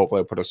somebody and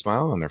hopefully I put a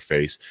smile on their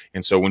face.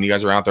 And so when you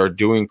guys are out there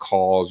doing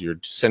calls, you're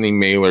sending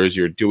mailers,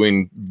 you're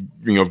doing,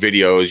 you know,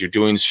 videos, you're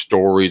doing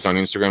stories on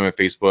Instagram and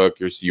Facebook,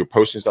 you're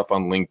posting stuff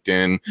on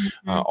LinkedIn,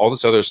 all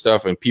this other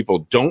stuff, and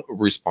people don't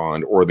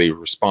respond or they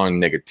respond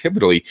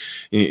negatively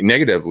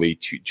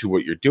to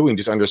what you're doing,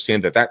 just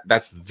understand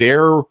that's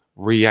their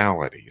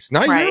reality. It's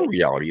not your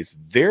reality, it's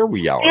their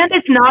reality. And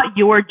it's not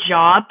your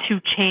job to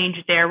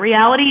change their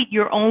reality.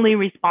 You're only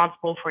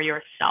responsible for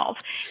yourself.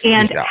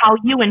 And how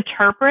you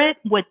interpret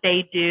what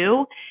they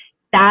do,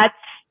 that's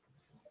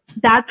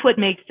what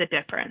makes the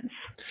difference.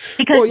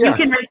 Because you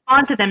can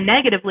respond to them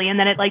negatively and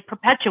then it like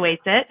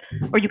perpetuates it,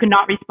 or you can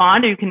not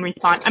respond, or you can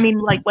respond. I mean,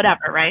 like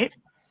whatever, right?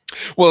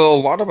 Well, a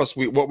lot of us,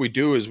 what we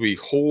do is we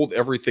hold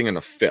everything in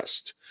a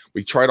fist.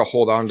 We try to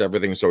hold on to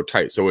everything so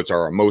tight. So it's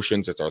our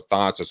emotions, it's our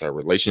thoughts, it's our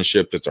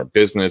relationships, it's our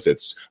business,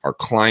 it's our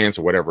clients,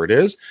 or whatever it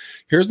is.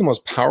 Here's the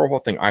most powerful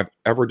thing I've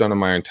ever done in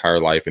my entire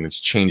life, and it's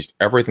changed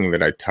everything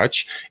that I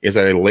touch, is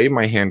that I lay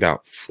my hand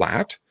out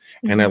flat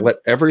and I let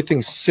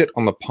everything sit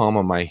on the palm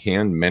of my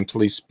hand,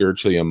 mentally,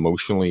 spiritually,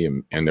 emotionally,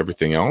 and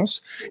everything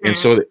else. And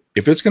so that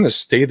if it's going to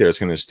stay there, it's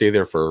going to stay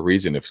there for a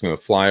reason. If it's going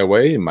to fly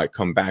away, it might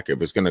come back.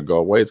 If it's going to go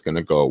away, it's going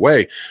to go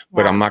away.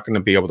 But I'm not going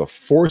to be able to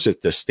force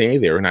it to stay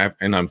there.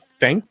 And I'm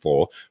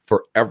thankful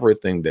for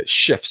everything that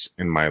shifts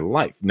in my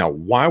life. Now,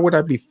 why would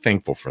I be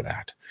thankful for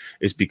that?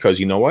 It's because,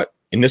 you know what?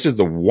 And this is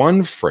the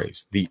one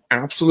phrase, the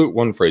absolute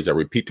one phrase I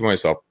repeat to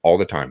myself all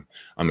the time.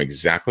 I'm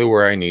exactly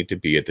where I need to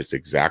be at this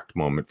exact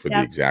moment for the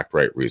exact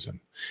right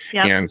reason.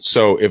 And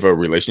so if a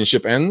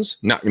relationship ends,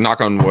 knock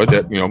on wood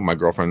that, you know, my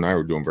girlfriend and I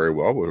were doing very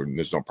well,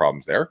 there's no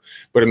problems there.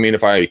 But I mean,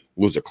 if I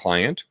lose a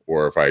client,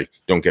 or if I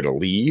don't get a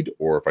lead,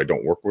 or if I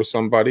don't work with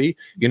somebody,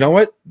 you know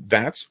what?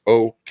 That's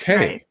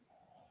okay.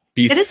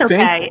 It is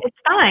okay. It's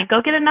fine.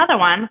 Go get another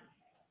one.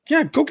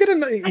 Yeah, go get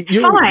another. It's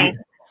fine.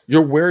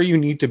 You're where you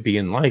need to be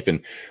in life.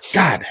 And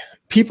God,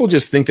 people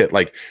just think that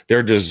like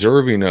they're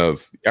deserving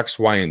of X,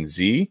 Y, and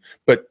Z.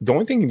 But the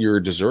only thing you're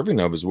deserving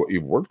of is what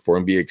you've worked for,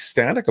 and be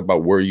ecstatic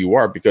about where you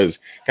are. Because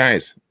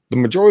guys, the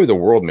majority of the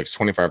world makes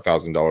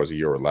 $25,000 a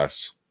year or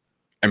less.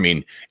 I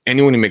mean,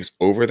 anyone who makes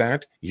over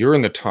that, you're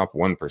in the top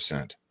 1%.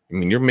 I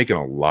mean, you're making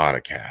a lot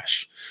of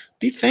cash.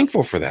 Be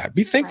thankful for that.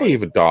 Be thankful you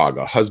have a dog,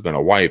 a husband,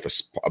 a wife,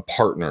 a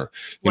partner.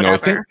 You know,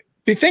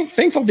 be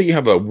thankful that you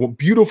have a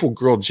beautiful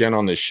girl, Jen,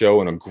 on this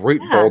show, and a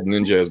great bald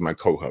ninja as my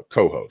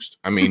co-host.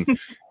 I mean,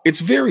 it's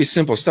very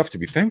simple stuff to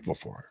be thankful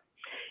for.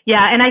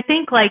 Yeah, and I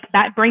think like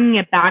that, bringing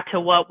it back to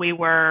what we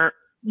were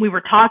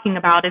talking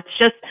about, it's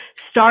just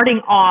starting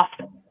off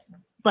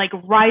like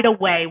right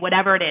away,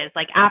 whatever it is,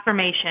 like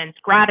affirmations,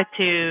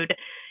 gratitude,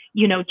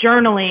 you know,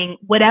 journaling,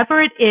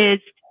 whatever it is,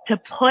 to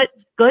put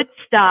good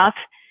stuff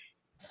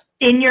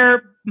in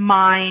your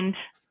mind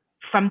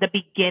from the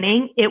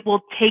beginning. It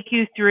will take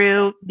you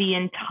through the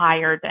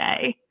entire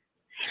day.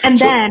 And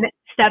then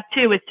step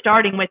 2 is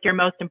starting with your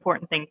most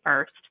important thing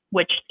first,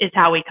 which is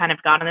how we kind of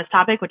got on this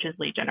topic, which is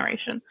lead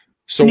generation.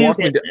 So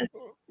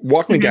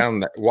walk me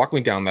down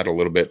that a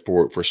little bit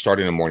for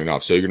starting the morning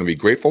off. So you're going to be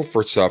grateful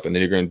for stuff, and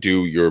then you're going to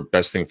do your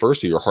best thing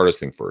first or your hardest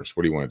thing first.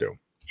 What do you want to do?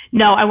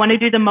 No, I want to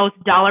do the most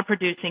dollar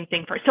producing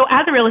thing first. So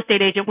as a real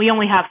estate agent, we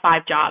only have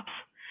 5 jobs.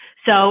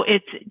 So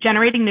it's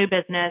generating new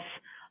business,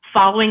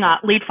 following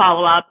up, lead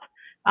follow-up,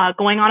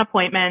 going on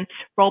appointments,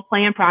 role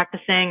playing,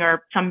 practicing,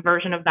 or some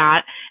version of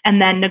that,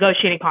 and then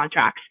negotiating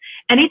contracts.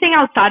 Anything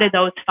outside of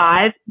those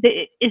 5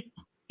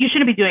 you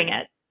shouldn't be doing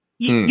it.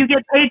 You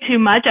get paid too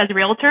much as a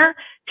realtor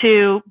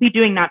to be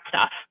doing that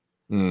stuff.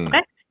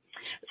 Okay.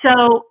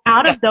 So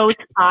out of those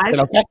 5,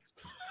 okay.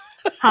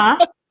 Huh?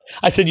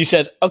 I said, you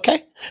said,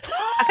 okay.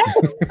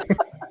 Okay.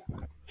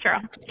 Sure.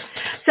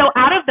 So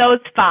out of those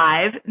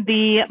 5,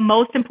 the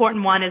most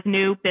important one is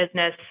new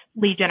business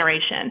lead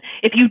generation.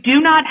 If you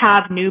do not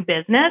have new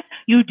business,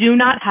 you do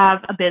not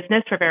have a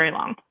business for very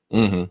long.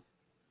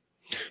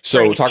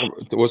 So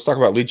let's talk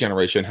about lead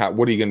generation.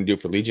 What are you going to do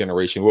for lead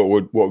generation?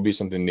 What would be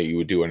something that you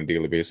would do on a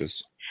daily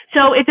basis?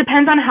 So it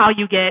depends on how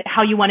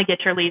you want to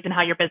get your leads and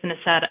how your business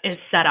is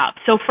set up.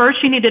 So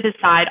first you need to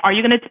decide, are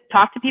you going to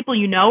talk to people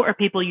you know or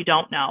people you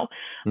don't know?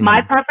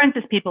 My preference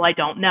is people I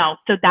don't know.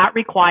 So that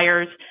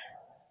requires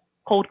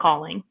cold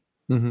calling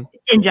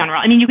in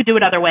general. I mean, you could do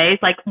it other ways.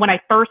 Like when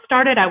I first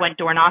started, I went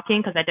door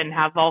knocking because I didn't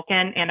have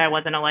Vulcan and I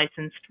wasn't a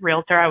licensed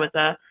realtor. I was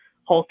a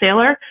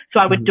wholesaler. So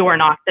I would door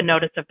knock the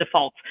notice of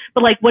defaults.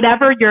 But like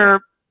whatever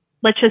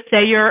let's just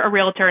say you're a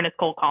realtor and it's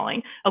cold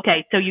calling.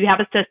 Okay. So you have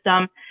a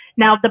system.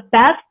 Now the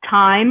best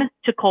time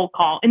to cold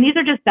call, and these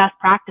are just best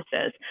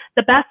practices.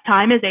 The best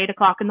time is 8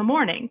 o'clock in the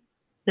morning.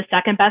 The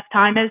second best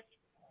time is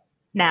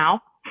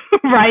now.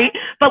 Right?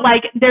 But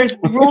like there's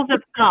rules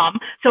of thumb.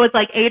 So it's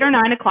like 8 or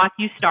 9 o'clock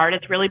you start.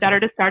 It's really better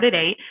to start at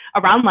 8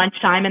 around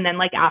lunchtime and then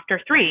like after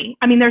 3.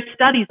 I mean, there's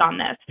studies on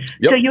this.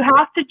 So you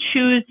have to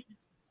choose,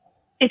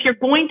 if you're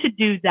going to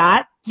do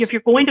that, if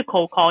you're going to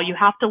cold call, you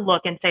have to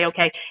look and say,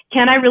 okay,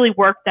 can I really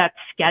work that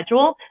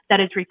schedule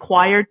that is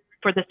required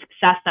for the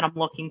success that I'm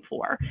looking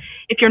for.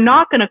 If you're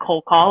not going to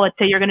cold call, let's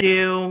say you're going to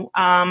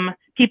do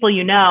people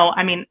you know,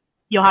 I mean,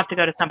 you'll have to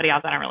go to somebody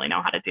else. I don't really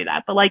know how to do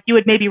that, but like you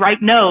would maybe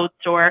write notes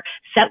or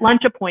set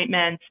lunch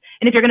appointments.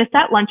 And if you're going to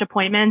set lunch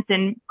appointments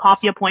and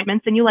coffee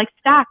appointments, then you like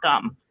stack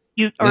them,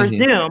 or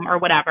Zoom or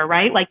whatever,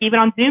 right? Like even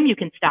on Zoom, you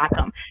can stack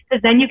them,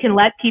 because then you can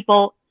let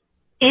people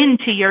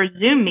into your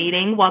Zoom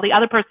meeting while the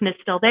other person is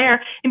still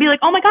there and be like,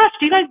 oh my gosh,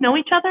 do you guys know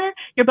each other?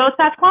 You're both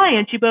past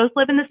clients. You both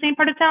live in the same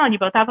part of town. You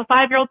both have a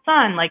 5-year-old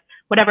son, like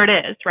whatever it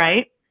is,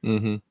 right?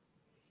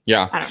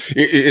 Yeah,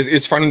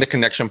 it's finding the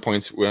connection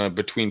points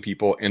between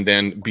people and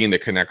then being the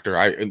connector.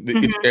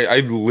 I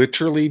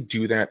literally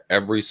do that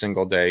every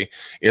single day.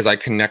 Is I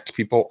connect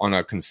people on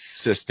a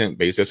consistent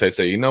basis. I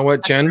say, you know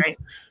what, Jen?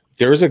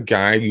 There's a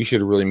guy you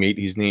should really meet.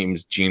 His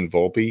name's Gene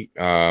Volpe.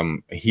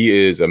 He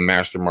is a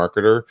master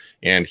marketer,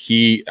 and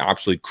he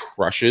absolutely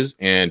crushes.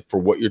 And for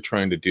what you're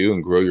trying to do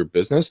and grow your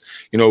business,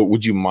 you know,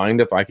 would you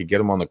mind if I could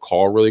get him on the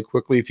call really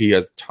quickly if he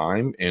has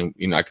time? And,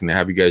 you know, I can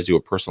have you guys do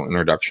a personal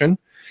introduction.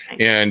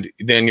 And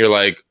then you're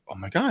like, oh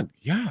my God,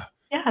 yeah.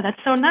 Yeah, that's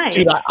so nice.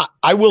 Dude,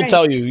 I will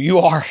tell you, you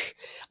are,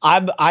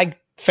 I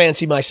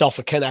fancy myself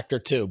a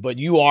connector too, but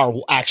you are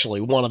actually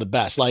one of the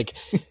best. Like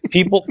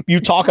people, you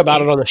talk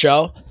about it on the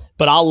show,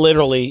 but I'll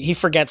literally, he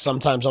forgets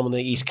sometimes I'm on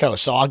the East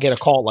Coast. So I'll get a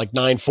call at like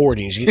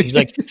 9:40. He's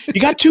like, you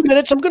got 2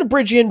 minutes? I'm going to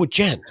bridge you in with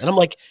Jen. And I'm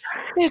like,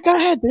 yeah, go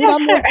ahead, dude.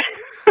 I'm like,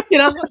 you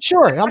know,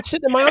 sure. I'm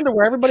sitting in my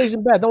underwear. Everybody's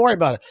in bed. Don't worry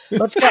about it.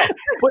 Let's go.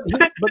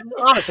 But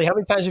honestly, how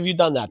many times have you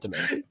done that to me?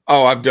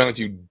 Oh, I've done it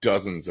to you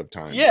dozens of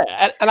times.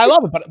 Yeah. And I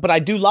love it. But I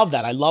do love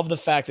that. I love the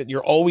fact that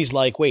you're always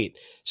like, wait,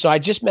 so I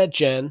just met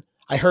Jen.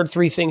 I heard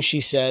 3 things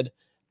she said.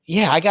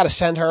 Yeah, I got to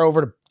send her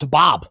over to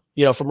Bob,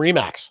 you know, from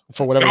Remax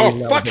for whatever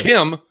reason. Oh, fuck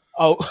him.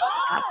 Oh,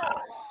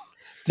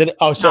 did it?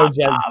 Oh, so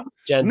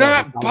Jen,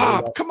 not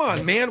Bob. Come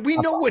on, man. We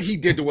know what he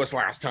did to us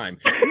last time.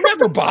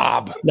 Never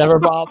Bob. Never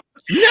Bob.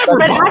 Never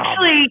but Bob. But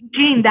actually,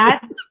 Gene,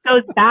 that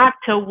goes back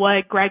to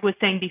what Greg was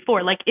saying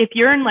before. Like, if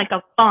you're in like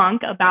a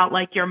funk about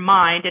like your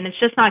mind and it's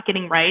just not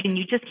getting right and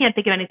you just can't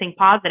think of anything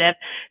positive,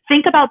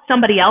 think about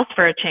somebody else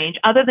for a change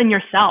other than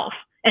yourself,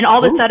 and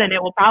all of a sudden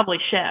it will probably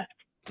shift.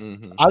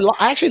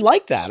 I actually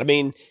like that. I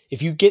mean,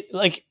 if you get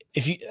like.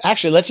 If you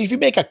actually, let's see, if you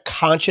make a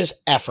conscious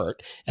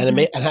effort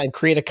and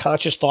create a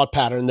conscious thought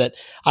pattern that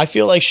I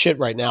feel like shit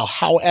right now.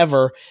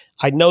 However,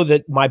 I know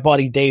that my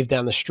buddy Dave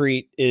down the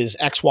street is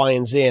X, Y,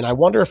 and Z, and I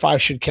wonder if I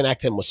should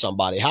connect him with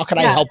somebody. How can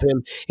I help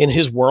him in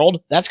his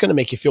world? That's going to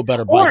make you feel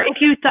better. Or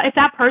if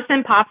that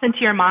person pops into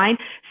your mind,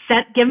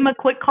 give him a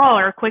quick call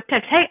or a quick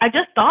text. Hey, I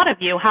just thought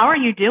of you. How are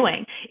you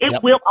doing?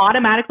 It will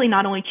automatically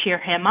not only cheer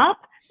him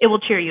up, it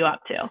will cheer you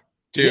up too.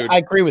 Dude, yeah, I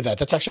agree with that.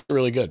 That's actually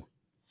really good.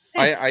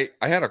 I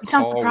had a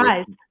call.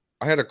 I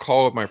had a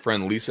call with my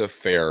friend Lisa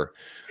Fair.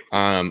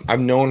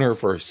 I've known her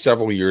for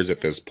several years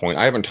at this point.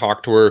 I haven't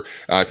talked to her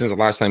since the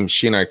last time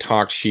she and I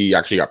talked. She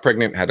actually got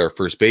pregnant, had her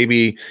first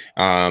baby,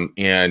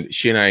 and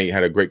she and I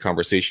had a great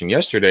conversation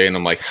yesterday. And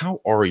I'm like, "How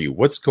are you?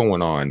 What's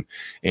going on?"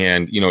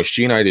 And you know,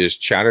 she and I just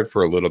chatted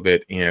for a little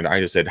bit, and I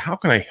just said, "How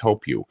can I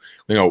help you?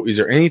 You know, is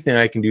there anything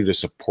I can do to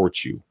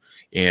support you?"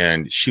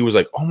 And she was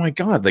like, "Oh my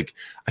God, like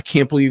I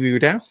can't believe you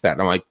would ask that."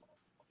 And I'm like,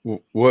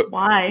 what?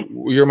 Why?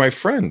 You're my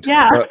friend.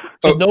 Yeah.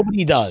 Because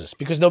nobody does.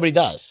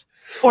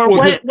 Or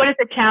what is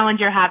the challenge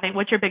you're having?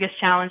 What's your biggest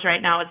challenge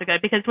right now? Is it good?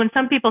 Because when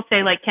some people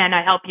say like, can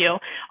I help you?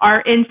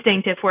 Our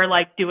instinct, if we're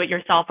like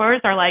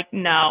do-it-yourselfers, are like,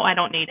 no, I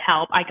don't need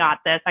help. I got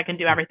this. I can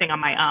do everything on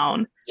my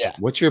own. Yeah.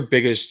 What's your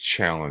biggest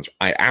challenge?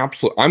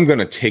 I'm going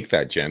to take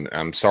that, Jen.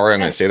 I'm sorry.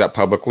 I'm going to say that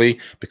publicly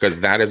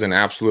because that is an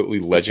absolutely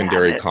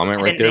legendary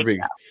comment right there.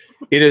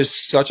 It is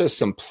such a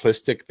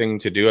simplistic thing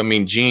to do. I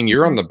mean, Gene,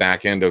 you're on the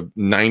back end of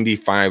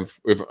 95.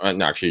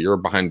 Actually, you're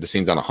behind the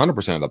scenes on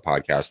 100% of the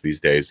podcast these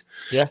days.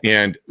 Yeah.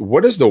 And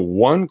what is the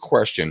one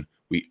question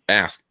we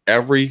ask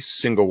every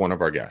single one of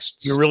our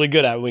guests? You're really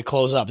good at it when we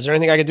close up. Is there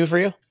anything I can do for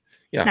you?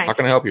 Yeah. Nice. How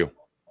can I help you?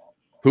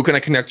 Who can I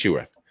connect you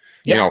with?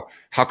 Yeah. You know,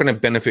 how can I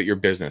benefit your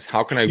business?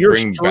 How can I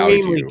bring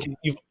value to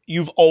you?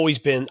 You've always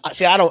been.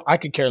 See, I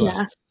could care less.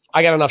 Yeah.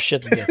 I got enough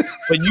shit to do.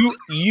 But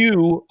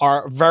you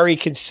are very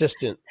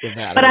consistent with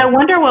that. But I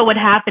wonder what would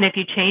happen if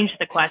you changed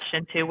the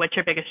question to what's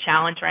your biggest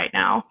challenge right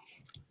now?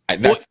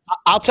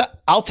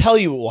 I'll tell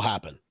you what will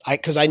happen.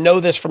 Because I know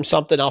this from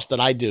something else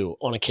that I do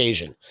on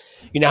occasion.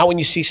 You know how when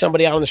you see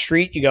somebody out on the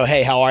street, you go,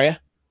 "Hey, how are you?"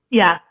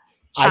 Yeah.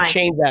 I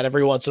change that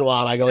every once in a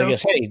while. And I go,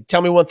 "Hey,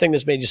 tell me one thing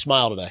that's made you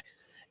smile today."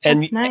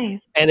 And that's nice.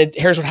 And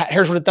here's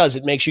what it does.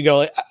 It makes you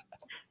go,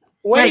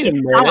 "Wait a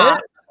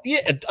minute."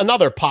 Yeah,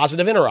 another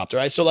positive interrupt,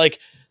 right? So like,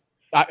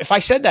 if I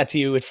said that to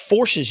you, it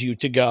forces you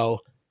to go,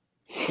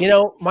 you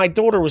know, my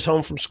daughter was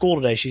home from school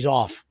today. She's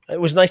off.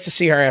 It was nice to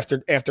see her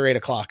after 8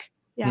 o'clock.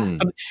 Yeah.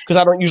 Because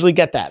I don't usually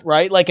get that,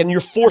 right? Like, and you're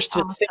forced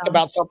to think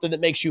about something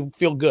that makes you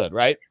feel good,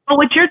 right? Well,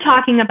 what you're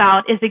talking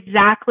about is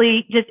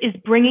exactly is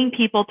bringing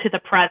people to the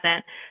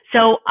present.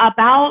 So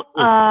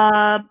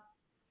about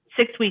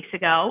 6 weeks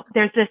ago,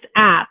 there's this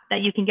app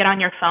that you can get on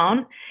your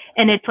phone,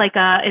 and it's like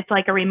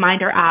a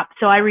reminder app.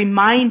 So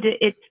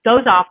it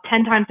goes off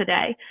 10 times a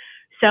day.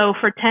 So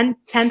for 10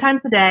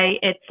 times a day,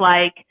 it's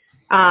like,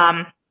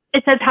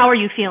 it says, how are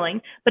you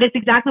feeling? But it's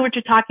exactly what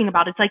you're talking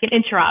about. It's like an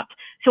interrupt.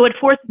 So it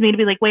forces me to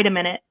be like, wait a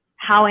minute,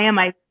 how am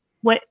I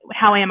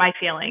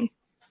feeling?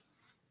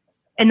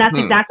 And that's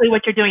exactly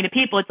what you're doing to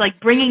people. It's like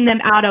bringing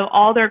them out of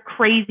all their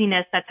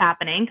craziness that's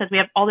happening, because we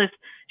have all this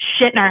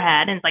shit in our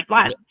head, and it's like,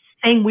 wow,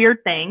 saying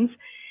weird things.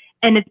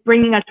 And it's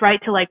bringing us right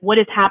to like, what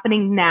is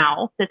happening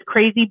now? This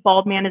crazy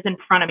bald man is in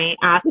front of me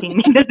asking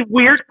me this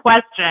weird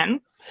question.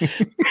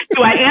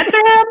 Do I answer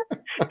him?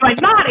 Do I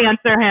not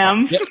answer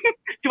him? Yep.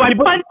 Do I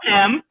punch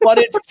him? But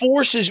it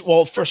forces,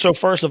 so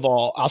first of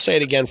all, I'll say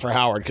it again for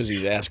Howard because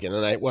he's asking.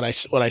 And what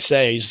I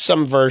say is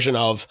some version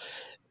of,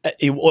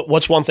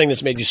 what's one thing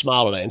that's made you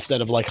smile today,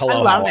 instead of like,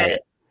 hello, I love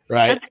it.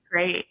 Right? That's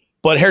great.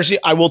 But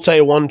I will tell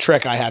you one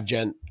trick I have,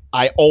 Jen.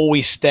 I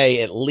always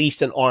stay at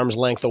least an arm's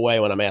length away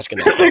when I'm asking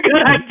that. That's a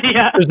good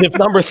idea. Because if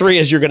number 3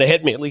 is you're going to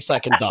hit me, at least I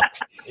can duck.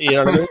 You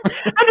know what I mean?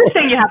 I'm just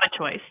saying you have a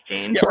choice,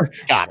 Gene. Yeah,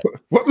 got it.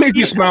 What made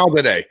you smile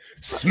today?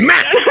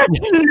 Smack!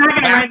 Smacking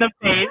right in the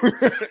face.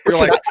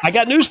 Listen, like, I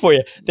got news for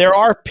you. There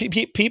are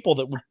people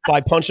that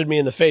by punching me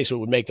in the face, it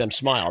would make them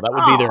smile. That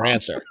would be their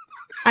answer.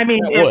 I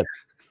mean, would.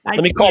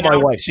 Let me call my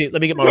wife. See,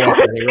 let me get my wife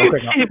in here real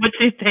quick. What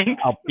she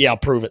thinks. I'll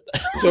prove it.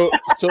 So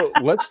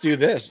let's do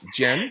this,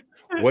 Jen.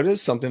 What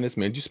is something that's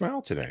made you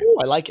smile today?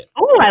 Oh, I like it.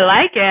 Oh, I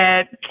like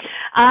it.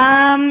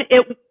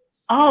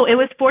 It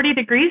was 40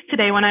 degrees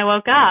today when I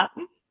woke up.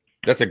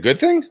 That's a good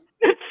thing?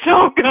 It's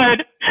so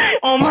good.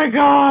 Oh my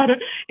God.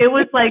 It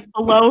was like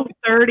below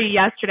 30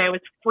 yesterday. It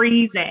was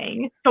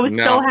freezing. So I was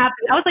so happy.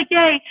 I was like,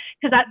 yay.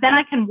 Because then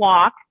I can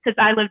walk, because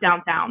I live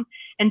downtown.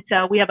 And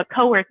so we have a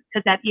co-work,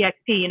 because at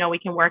EXP, we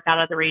can work out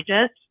of the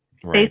Regis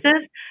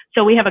spaces.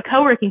 So we have a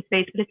co-working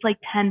space, but it's like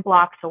 10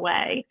 blocks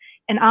away.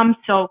 And I'm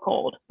so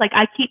cold. Like,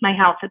 I keep my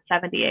house at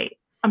 78.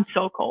 I'm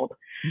so cold.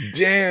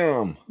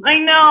 Damn. I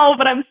know,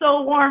 but I'm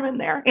so warm in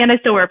there. And I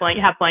still have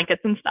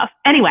blankets and stuff.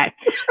 Anyway,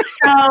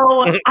 so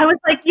I was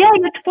like, yay,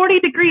 it's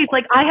 40 degrees.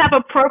 Like, I have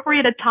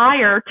appropriate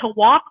attire to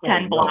walk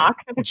 10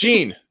 blocks.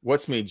 Gene,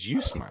 what's made you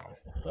smile?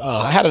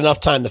 I had enough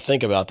time to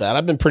think about that.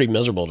 I've been pretty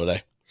miserable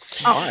today.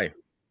 Why?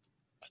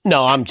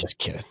 No, I'm just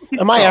kidding.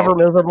 Am I ever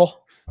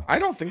miserable? I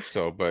don't think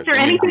so, but... Is there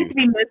anything to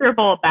be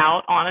miserable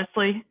about,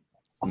 honestly?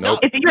 Nope.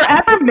 If you're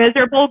ever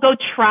miserable, go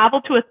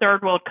travel to a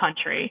third world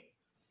country.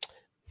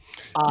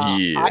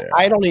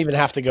 I don't even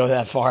have to go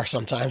that far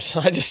sometimes.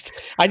 I just,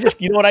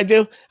 you know what I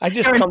do? I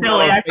just come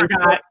through on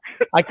Facebook.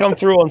 I come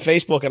through on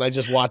Facebook and I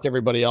just watch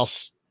everybody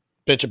else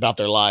bitch about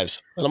their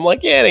lives. And I'm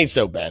like, yeah, it ain't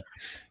so bad.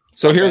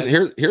 So here's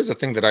the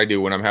thing that I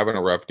do when I'm having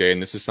a rough day, and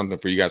this is something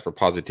for you guys for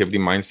positivity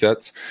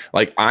mindsets.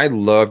 Like, I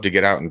love to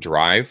get out and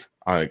drive.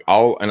 When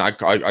I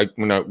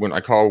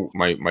call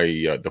my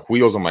the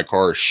wheels on my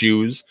car are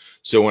shoes.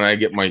 So when I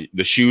get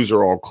the shoes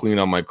are all clean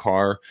on my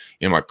car,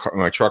 and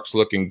my truck's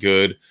looking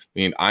good. I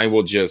mean, I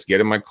will just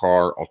get in my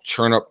car. I'll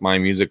turn up my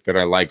music that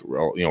I like,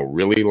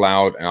 really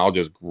loud, and I'll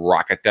just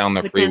rock it down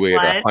the freeway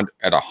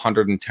at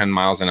 110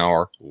 miles an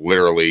hour,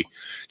 literally,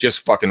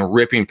 just fucking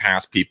ripping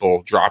past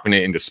people, dropping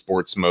it into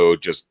sports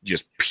mode, just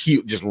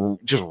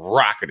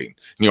rocketing.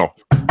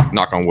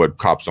 Knock on wood,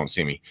 cops don't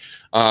see me.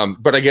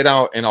 But I get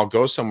out and I'll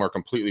go somewhere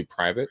completely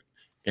private,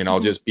 and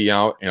I'll just be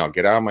out, and I'll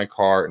get out of my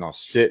car and I'll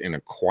sit in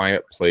a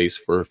quiet place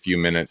for a few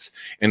minutes,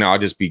 and I'll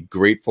just be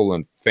grateful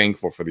and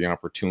thankful for the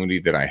opportunity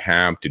that I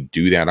have to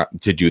do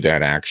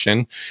that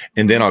action.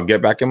 And then I'll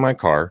get back in my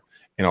car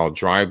and I'll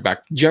drive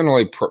back,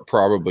 generally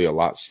probably a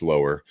lot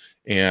slower,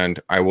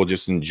 and I will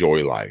just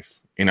enjoy life.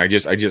 And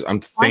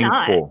I'm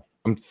thankful.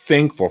 I'm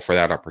thankful for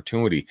that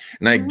opportunity.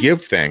 And I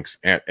give thanks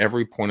at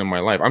every point in my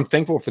life. I'm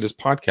thankful for this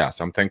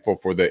podcast. I'm thankful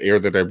for the air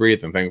that I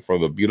breathe. I'm thankful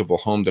for the beautiful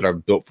home that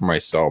I've built for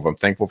myself. I'm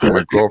thankful for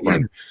my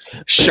girlfriend.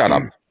 Shut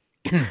up.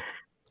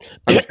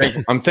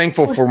 I'm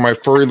thankful for my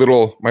furry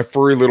little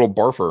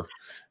barfer,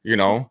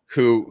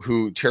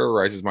 who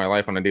terrorizes my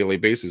life on a daily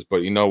basis. But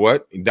you know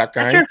what? That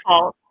guy, that's your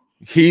fault.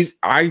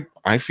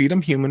 I feed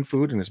him human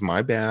food, and it's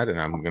my bad, and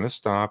I'm going to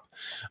stop.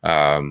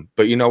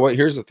 But you know what?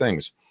 Here's the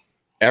things.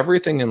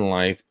 Everything in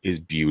life is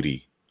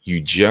beauty. You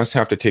just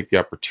have to take the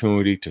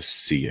opportunity to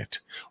see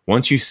it.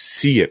 Once you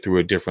see it through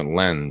a different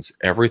lens,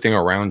 everything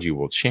around you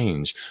will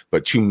change.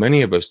 But too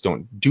many of us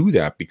don't do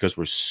that because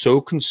we're so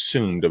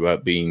consumed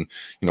about being,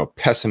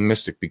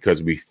 pessimistic,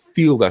 because we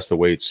feel that's the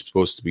way it's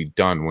supposed to be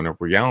done. When in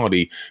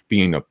reality,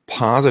 being a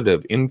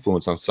positive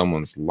influence on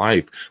someone's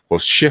life will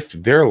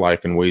shift their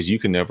life in ways you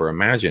can never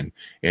imagine.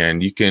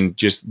 And you can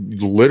just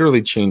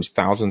literally change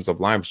thousands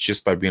of lives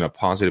just by being a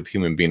positive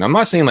human being. I'm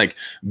not saying like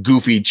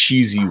goofy,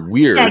 cheesy,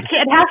 weird. Yeah,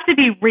 it has to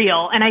be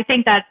real. And I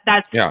think that's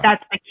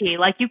the key.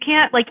 Like, you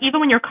can't, like, even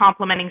when you're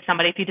complimenting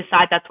somebody, if you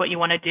decide that's what you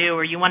want to do,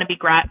 or you want to be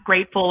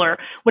grateful, or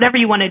whatever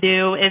you want to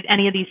do, if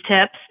any of these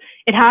tips,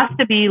 it has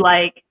to be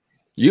like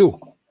it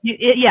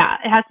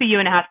has to be you,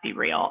 and it has to be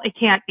real. It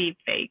can't be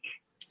fake.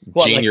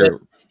 What, Gene,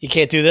 you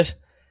can't do this?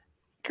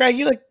 Greg,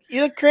 you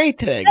look great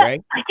today,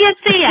 Greg. I can't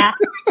see ya.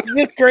 You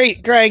look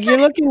great, Greg. You're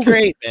looking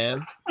great,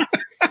 man.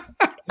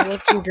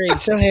 Looking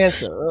great, so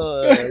handsome.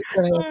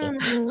 So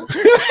handsome.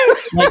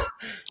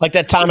 Like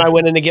that time I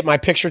went in to get my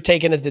picture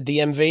taken at the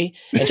DMV,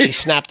 and she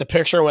snapped the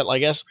picture and went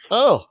like this.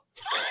 Oh.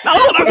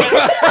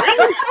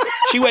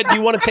 She went, "Do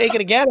you want to take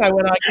it again?" I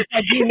went, "I guess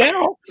I do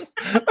now."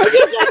 I'm like,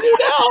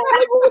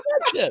 what was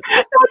that shit?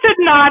 That did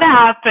not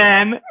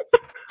happen.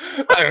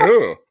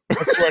 I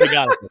swear to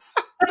God.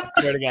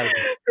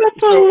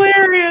 That's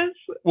hilarious.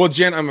 Well,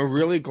 Jen, I'm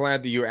really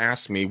glad that you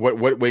asked me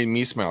what made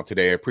me smile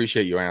today. I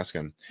appreciate you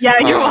asking. Yeah,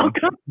 you're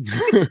welcome.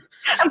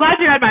 I'm glad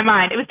you read my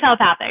mind. It was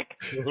telepathic.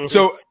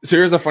 So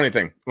here's the funny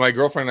thing. My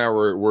girlfriend and I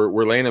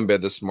we're laying in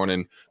bed this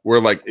morning. We're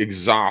like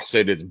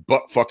exhausted. It's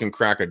butt fucking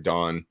crack of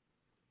dawn.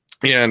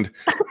 And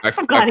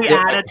I'm glad he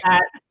added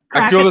that.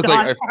 I feel this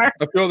like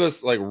I feel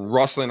this like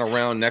rustling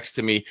around next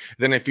to me.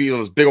 Then I feel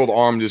this big old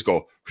arm just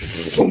go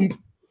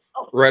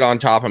right on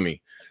top of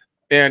me.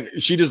 And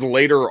she just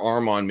laid her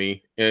arm on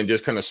me and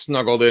just kind of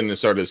snuggled in and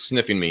started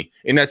sniffing me.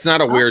 And that's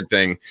not a weird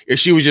thing.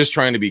 She was just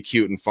trying to be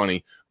cute and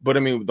funny. But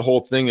I mean, the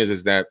whole thing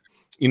is that,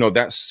 you know,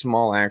 that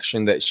small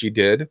action that she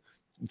did,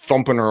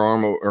 thumping her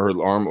arm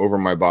over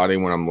my body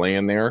when I'm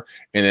laying there,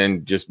 and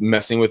then just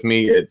messing with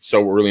me at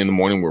so early in the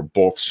morning, we're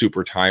both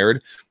super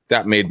tired.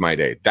 That made my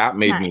day. That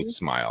made me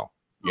smile.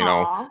 You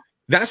know,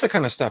 that's the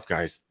kind of stuff,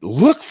 guys.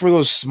 Look for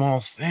those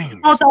small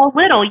things. Oh, the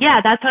little. Yeah,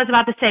 that's what I was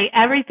about to say.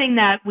 Everything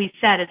that we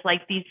said is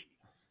like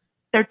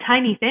they're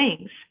tiny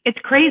things. It's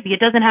crazy.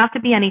 It doesn't have to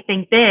be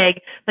anything big,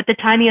 but the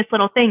tiniest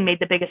little thing made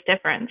the biggest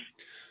difference.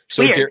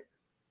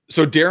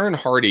 So, Darren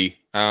Hardy,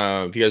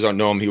 if you guys don't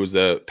know him, he was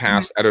the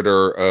past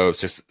editor of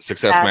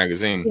Success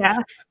Magazine.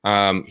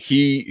 Yeah.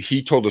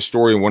 He told a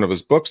story in one of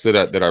his books that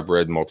I've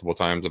read multiple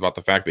times about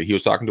the fact that he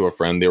was talking to a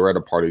friend. They were at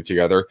a party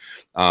together.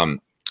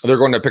 They're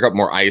going to pick up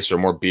more ice or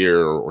more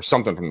beer or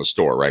something from the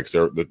store, right?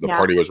 Because the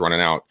party was running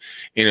out.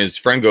 And his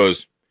friend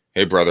goes,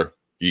 "Hey, brother,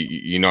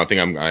 you know, I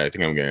think I'm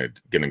gonna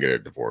get a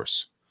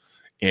divorce."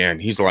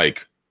 And he's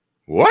like,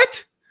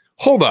 "What?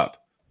 Hold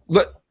up.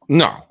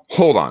 No,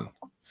 hold on.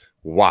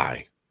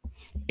 Why?"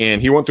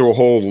 And he went through a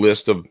whole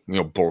list of, you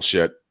know,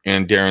 bullshit.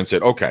 And Darren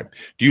said, "Okay,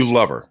 do you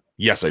love her?"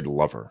 "Yes, I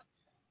love her."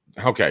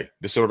 "Okay,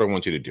 this is what I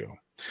want you to do.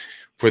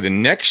 For the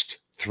next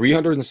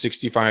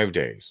 365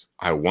 days,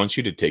 I want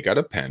you to take out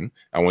a pen.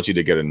 I want you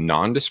to get a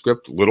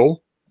nondescript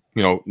little,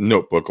 you know,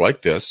 notebook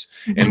like this.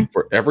 And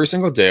for every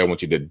single day, I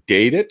want you to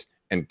date it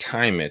and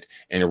time it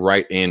and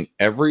write in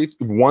every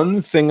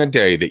one thing a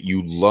day that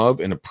you love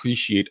and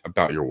appreciate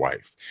about your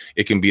wife.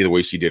 It can be the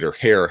way she did her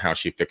hair, how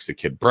she fixed the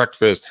kid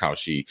breakfast, how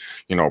she,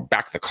 you know,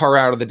 backed the car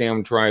out of the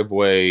damn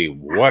driveway,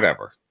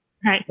 whatever."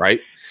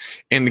 Right.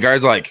 And the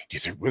guy's like, "Do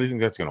you really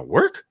think that's going to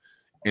work?"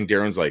 And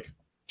Darren's like,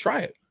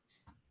 "Try it."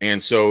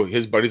 And so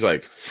his buddy's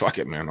like, "Fuck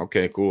it, man.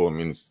 Okay, cool. I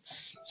mean,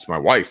 it's my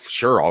wife.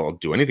 Sure, I'll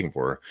do anything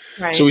for her."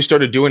 Right. So he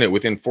started doing it.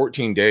 Within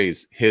 14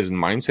 days, his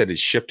mindset has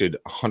shifted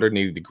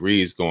 180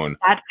 degrees going,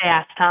 that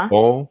fast, huh?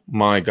 Oh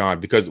my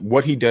God. Because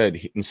what he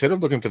did, instead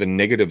of looking for the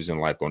negatives in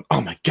life going, "Oh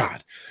my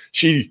God,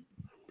 she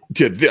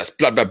did this,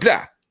 blah, blah,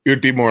 blah." It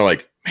would be more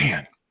like,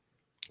 man,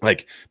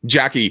 like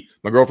Jackie,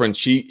 my girlfriend,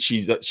 she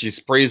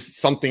sprays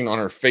something on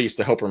her face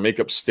to help her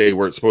makeup stay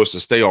where it's supposed to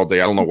stay all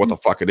day. I don't know what the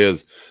fuck it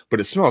is, but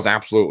it smells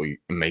absolutely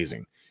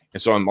amazing.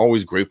 And so I'm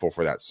always grateful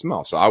for that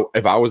smell. So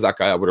if I was that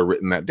guy, I would have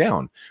written that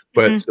down.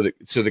 But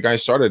so the guy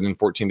started, and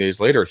 14 days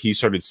later, he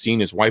started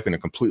seeing his wife in a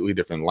completely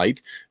different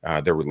light.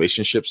 Their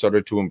relationship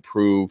started to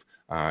improve.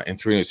 And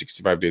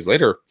 365 days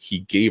later, he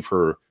gave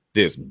her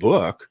this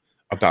book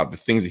about the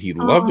things that he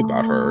loved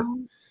about her.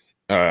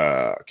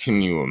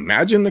 Can you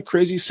imagine the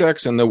crazy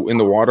sex in the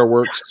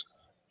waterworks?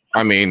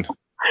 I mean,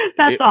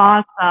 that's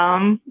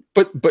awesome.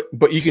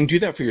 But you can do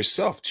that for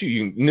yourself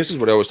too. And this is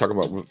what I always talk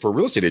about for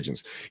real estate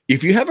agents.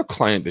 If you have a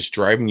client that's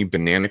driving you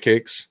banana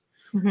cakes,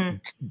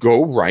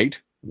 go write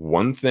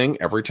one thing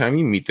every time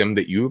you meet them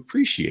that you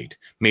appreciate.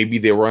 Maybe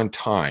they were on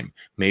time.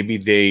 Maybe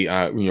they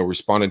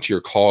responded to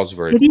your calls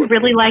very quickly. You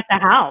really like the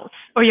house,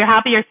 or you're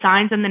happy your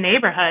sign's in the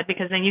neighborhood,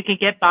 because then you can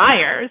get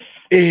buyers.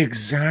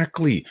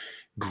 Exactly.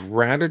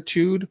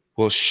 Gratitude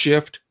will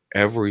shift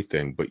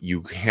everything, but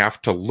you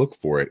have to look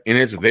for it, and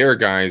it's there,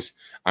 guys.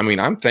 I mean,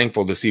 I'm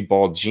thankful to see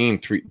Bald Gene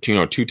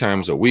 2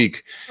 times a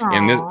week.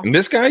 Aww. And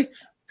this guy,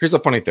 here's the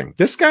funny thing.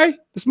 This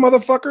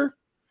motherfucker,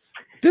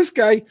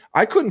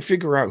 I couldn't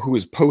figure out who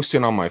was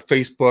posting on my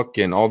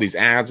Facebook and all these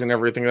ads and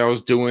everything that I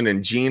was doing.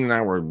 And Gene and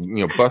I were,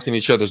 busting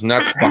each other's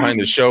nuts behind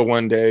the show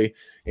one day.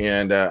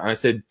 And I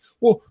said,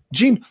 "Well,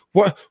 Gene,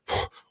 why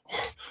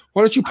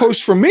don't you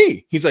post for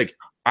me?" He's like,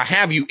 "I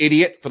have, you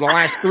idiot, for the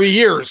last 3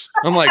 years."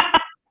 I'm like,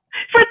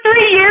 for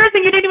 3 years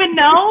and you didn't even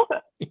know?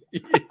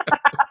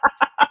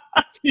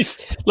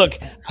 Look,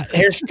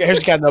 here's what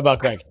you got to know about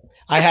Greg.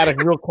 I had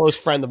a real close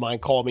friend of mine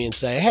call me and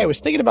say, "Hey, I was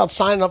thinking about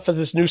signing up for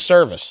this new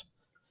service."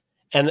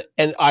 And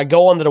I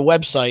go onto the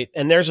website,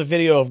 and there's a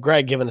video of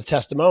Greg giving a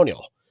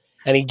testimonial.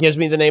 And he gives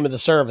me the name of the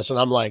service, and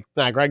I'm like,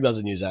 "Nah, Greg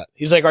doesn't use that."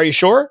 He's like, "Are you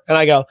sure?" And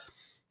I go,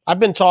 "I've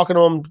been talking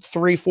to him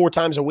 3-4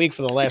 times a week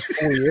for the last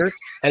 4 years,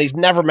 and he's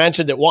never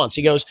mentioned it once."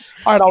 He goes,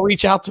 "All right, I'll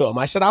reach out to him."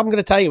 I said, "I'm going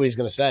to tell you what he's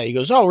going to say." He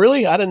goes, "Oh,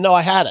 really? I didn't know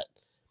I had it."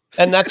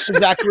 And that's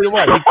exactly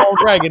what it was. He called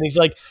Greg and he's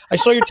like, I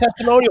saw your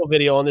testimonial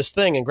video on this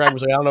thing. And Greg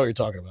was like, I don't know what you're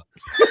talking about.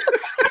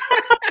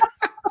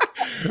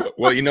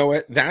 Well, you know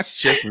what? That's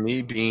just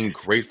me being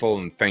grateful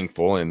and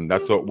thankful. And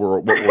that's what we're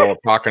all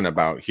talking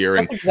about here.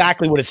 That's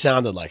exactly what it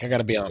sounded like. I got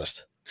to be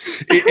honest.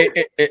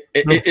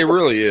 It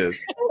really is.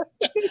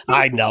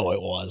 I know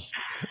it was.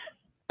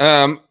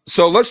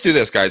 So let's do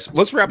this, guys.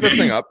 Let's wrap this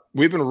thing up.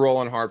 We've been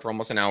rolling hard for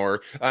almost an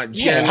hour.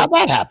 Jen, how'd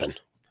that happen?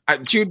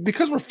 Dude,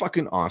 because we're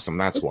fucking awesome.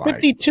 That's why.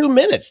 52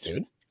 minutes,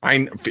 dude.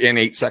 In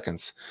 8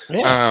 seconds.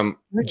 Yeah.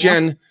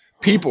 Jen,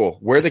 people,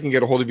 where they can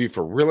get a hold of you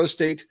for real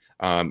estate,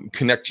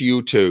 connect to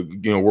you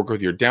to work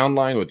with your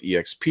downline with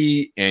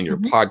EXP and your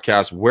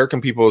podcast. Where can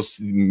people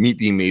meet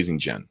the amazing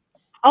Jen?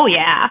 Oh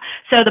yeah.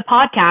 So the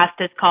podcast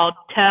is called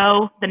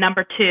Toe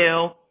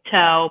Podcast.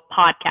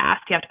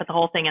 You have to put the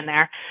whole thing in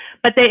there.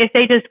 But if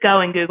they just go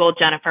and Google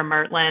Jennifer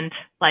Murtland,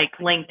 like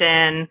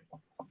LinkedIn,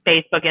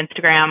 Facebook,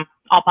 Instagram,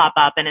 I'll pop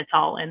up and it's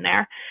all in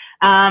there.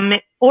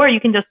 Or you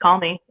can just call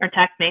me or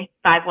text me,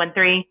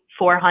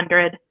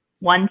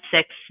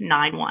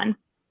 513-400-1691.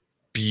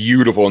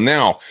 Beautiful.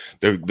 Now,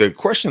 the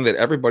question that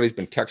everybody's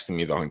been texting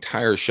me the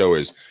entire show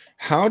is,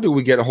 how do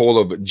we get a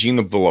hold of Jenn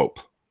Murtland?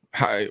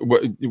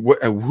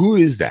 Who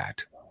is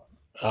that?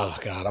 Oh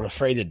God, I'm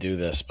afraid to do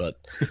this, but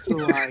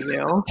who are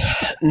you?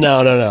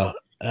 No.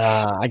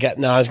 I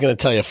was going to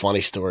tell you a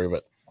funny story,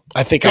 but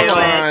I think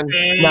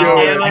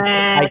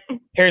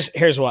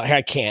here's why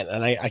I can't,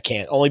 and I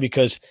can't only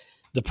because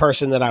the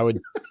person that I was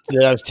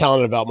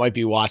telling it about might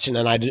be watching,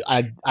 and I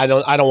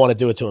don't want to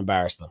do it to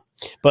embarrass them.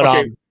 But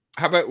okay.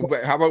 How about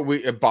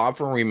Bob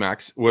from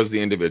Remax was the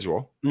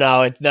individual?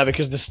 No, it's not,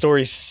 because the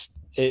story is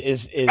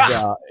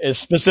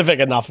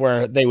specific enough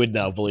where they would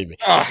know. Believe me.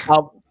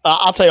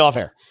 I'll tell you off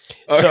air.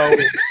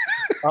 Okay.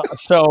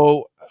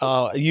 So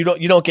you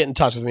don't get in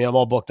touch with me. I'm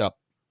all booked up.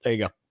 There you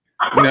go.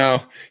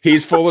 No,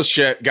 he's full of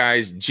shit,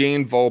 guys.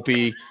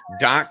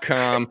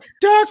 JenVolpe.com.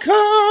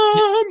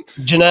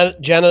 Jenna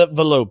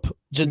Velope.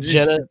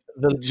 Jenna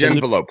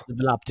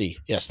Velope.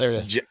 Yes, there it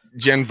is.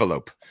 Jenn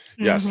Velope.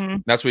 Yes,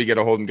 that's where you get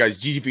a hold of him,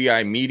 guys.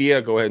 GVI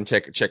Media, go ahead and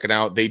check it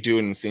out. They do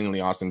an insanely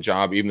awesome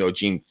job, even though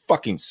Gene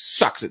fucking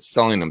sucks at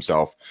selling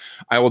himself.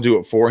 I will do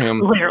it for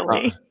him.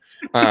 Clearly.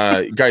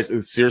 Guys,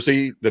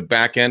 seriously, the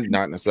back end,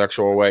 not in a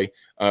sexual way,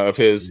 of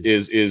his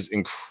is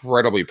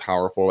incredibly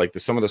powerful. Like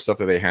some of the stuff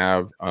that they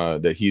have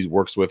that he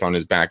works with on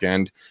his back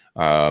end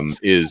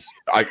is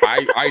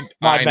I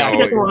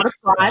know.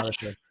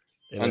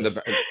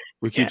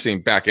 We keep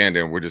saying back end,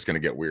 and we're just going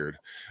to get weird.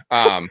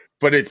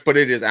 But it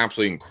is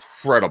absolutely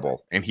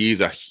incredible, and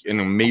he's an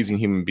amazing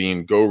human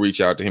being. Go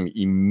reach out to him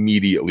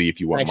immediately if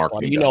you want marketing.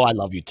 Buddy. You know I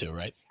love you too,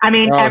 right? I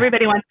mean,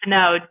 everybody wants to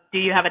know, do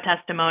you have a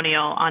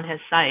testimonial on his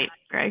site,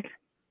 Greg?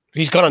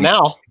 He's gonna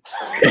now.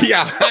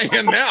 Yeah, I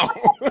am now.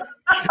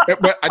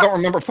 But I don't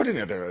remember putting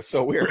it there. It's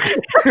so weird.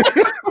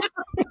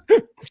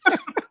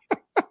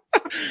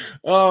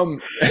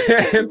 And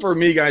for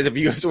me, guys, if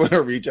you guys want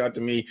to reach out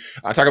to me,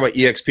 talk about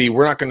EXP.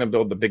 We're not going to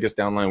build the biggest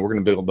downline. We're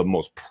going to build the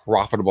most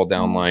profitable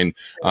downline.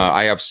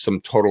 I have some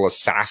total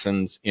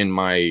assassins in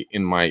my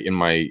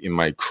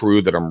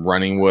crew that I'm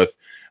running with.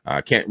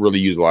 I can't really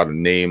use a lot of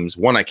names.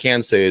 One I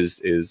can say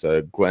is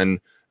Glenn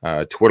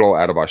Twiddle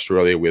out of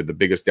Australia. We have the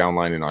biggest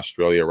downline in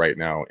Australia right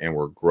now, and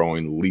we're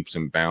growing leaps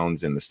and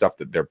bounds, and the stuff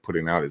that they're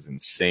putting out is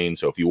insane.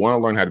 So if you want to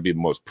learn how to be the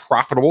most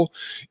profitable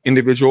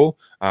individual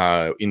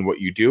in what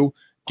you do,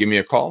 give me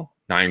a call,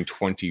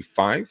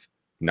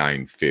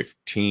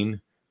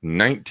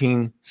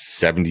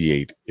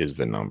 925-915-1978 is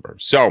the number.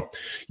 So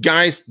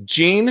guys,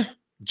 Jen,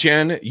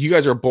 you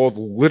guys are both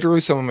literally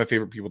some of my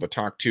favorite people to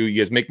talk to.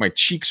 You guys make my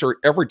cheeks hurt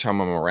every time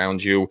I'm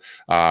around you.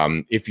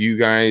 If you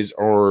guys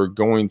are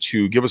going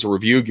to give us a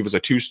review, give us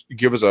a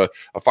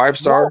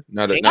 5-star,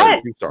 not a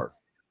 2-star.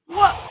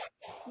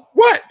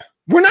 What?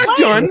 We're not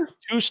done.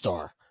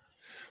 2-star.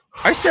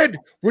 I said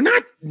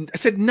not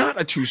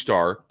a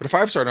 2-star, but a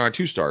 5-star, not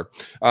a 2-star,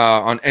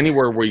 on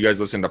anywhere where you guys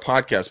listen to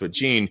podcasts. But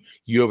Jen,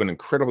 you have an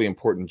incredibly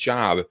important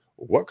job.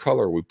 What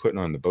color are we putting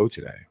on the bow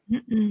today?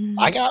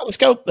 Let's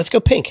go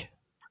pink.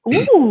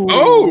 Ooh.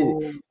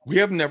 Oh, we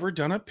have never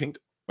done a pink.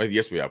 Well,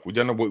 yes, we have.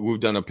 We've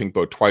done a pink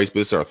bow twice, but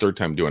this is our 3rd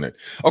time doing it.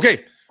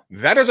 Okay,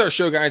 that is our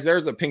show, guys.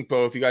 There's a pink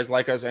bow. If you guys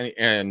like us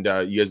and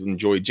you guys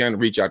enjoy Jen,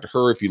 reach out to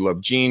her. If you love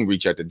Jen,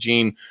 reach out to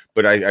Jen.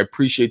 But I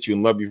appreciate you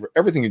and love you for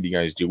everything that you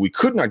guys do. We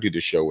could not do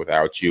the show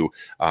without you.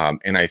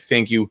 And I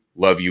thank you,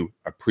 love you,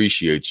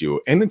 appreciate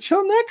you. And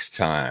until next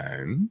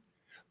time,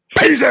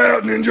 peace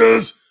out,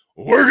 ninjas.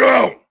 We're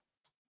going.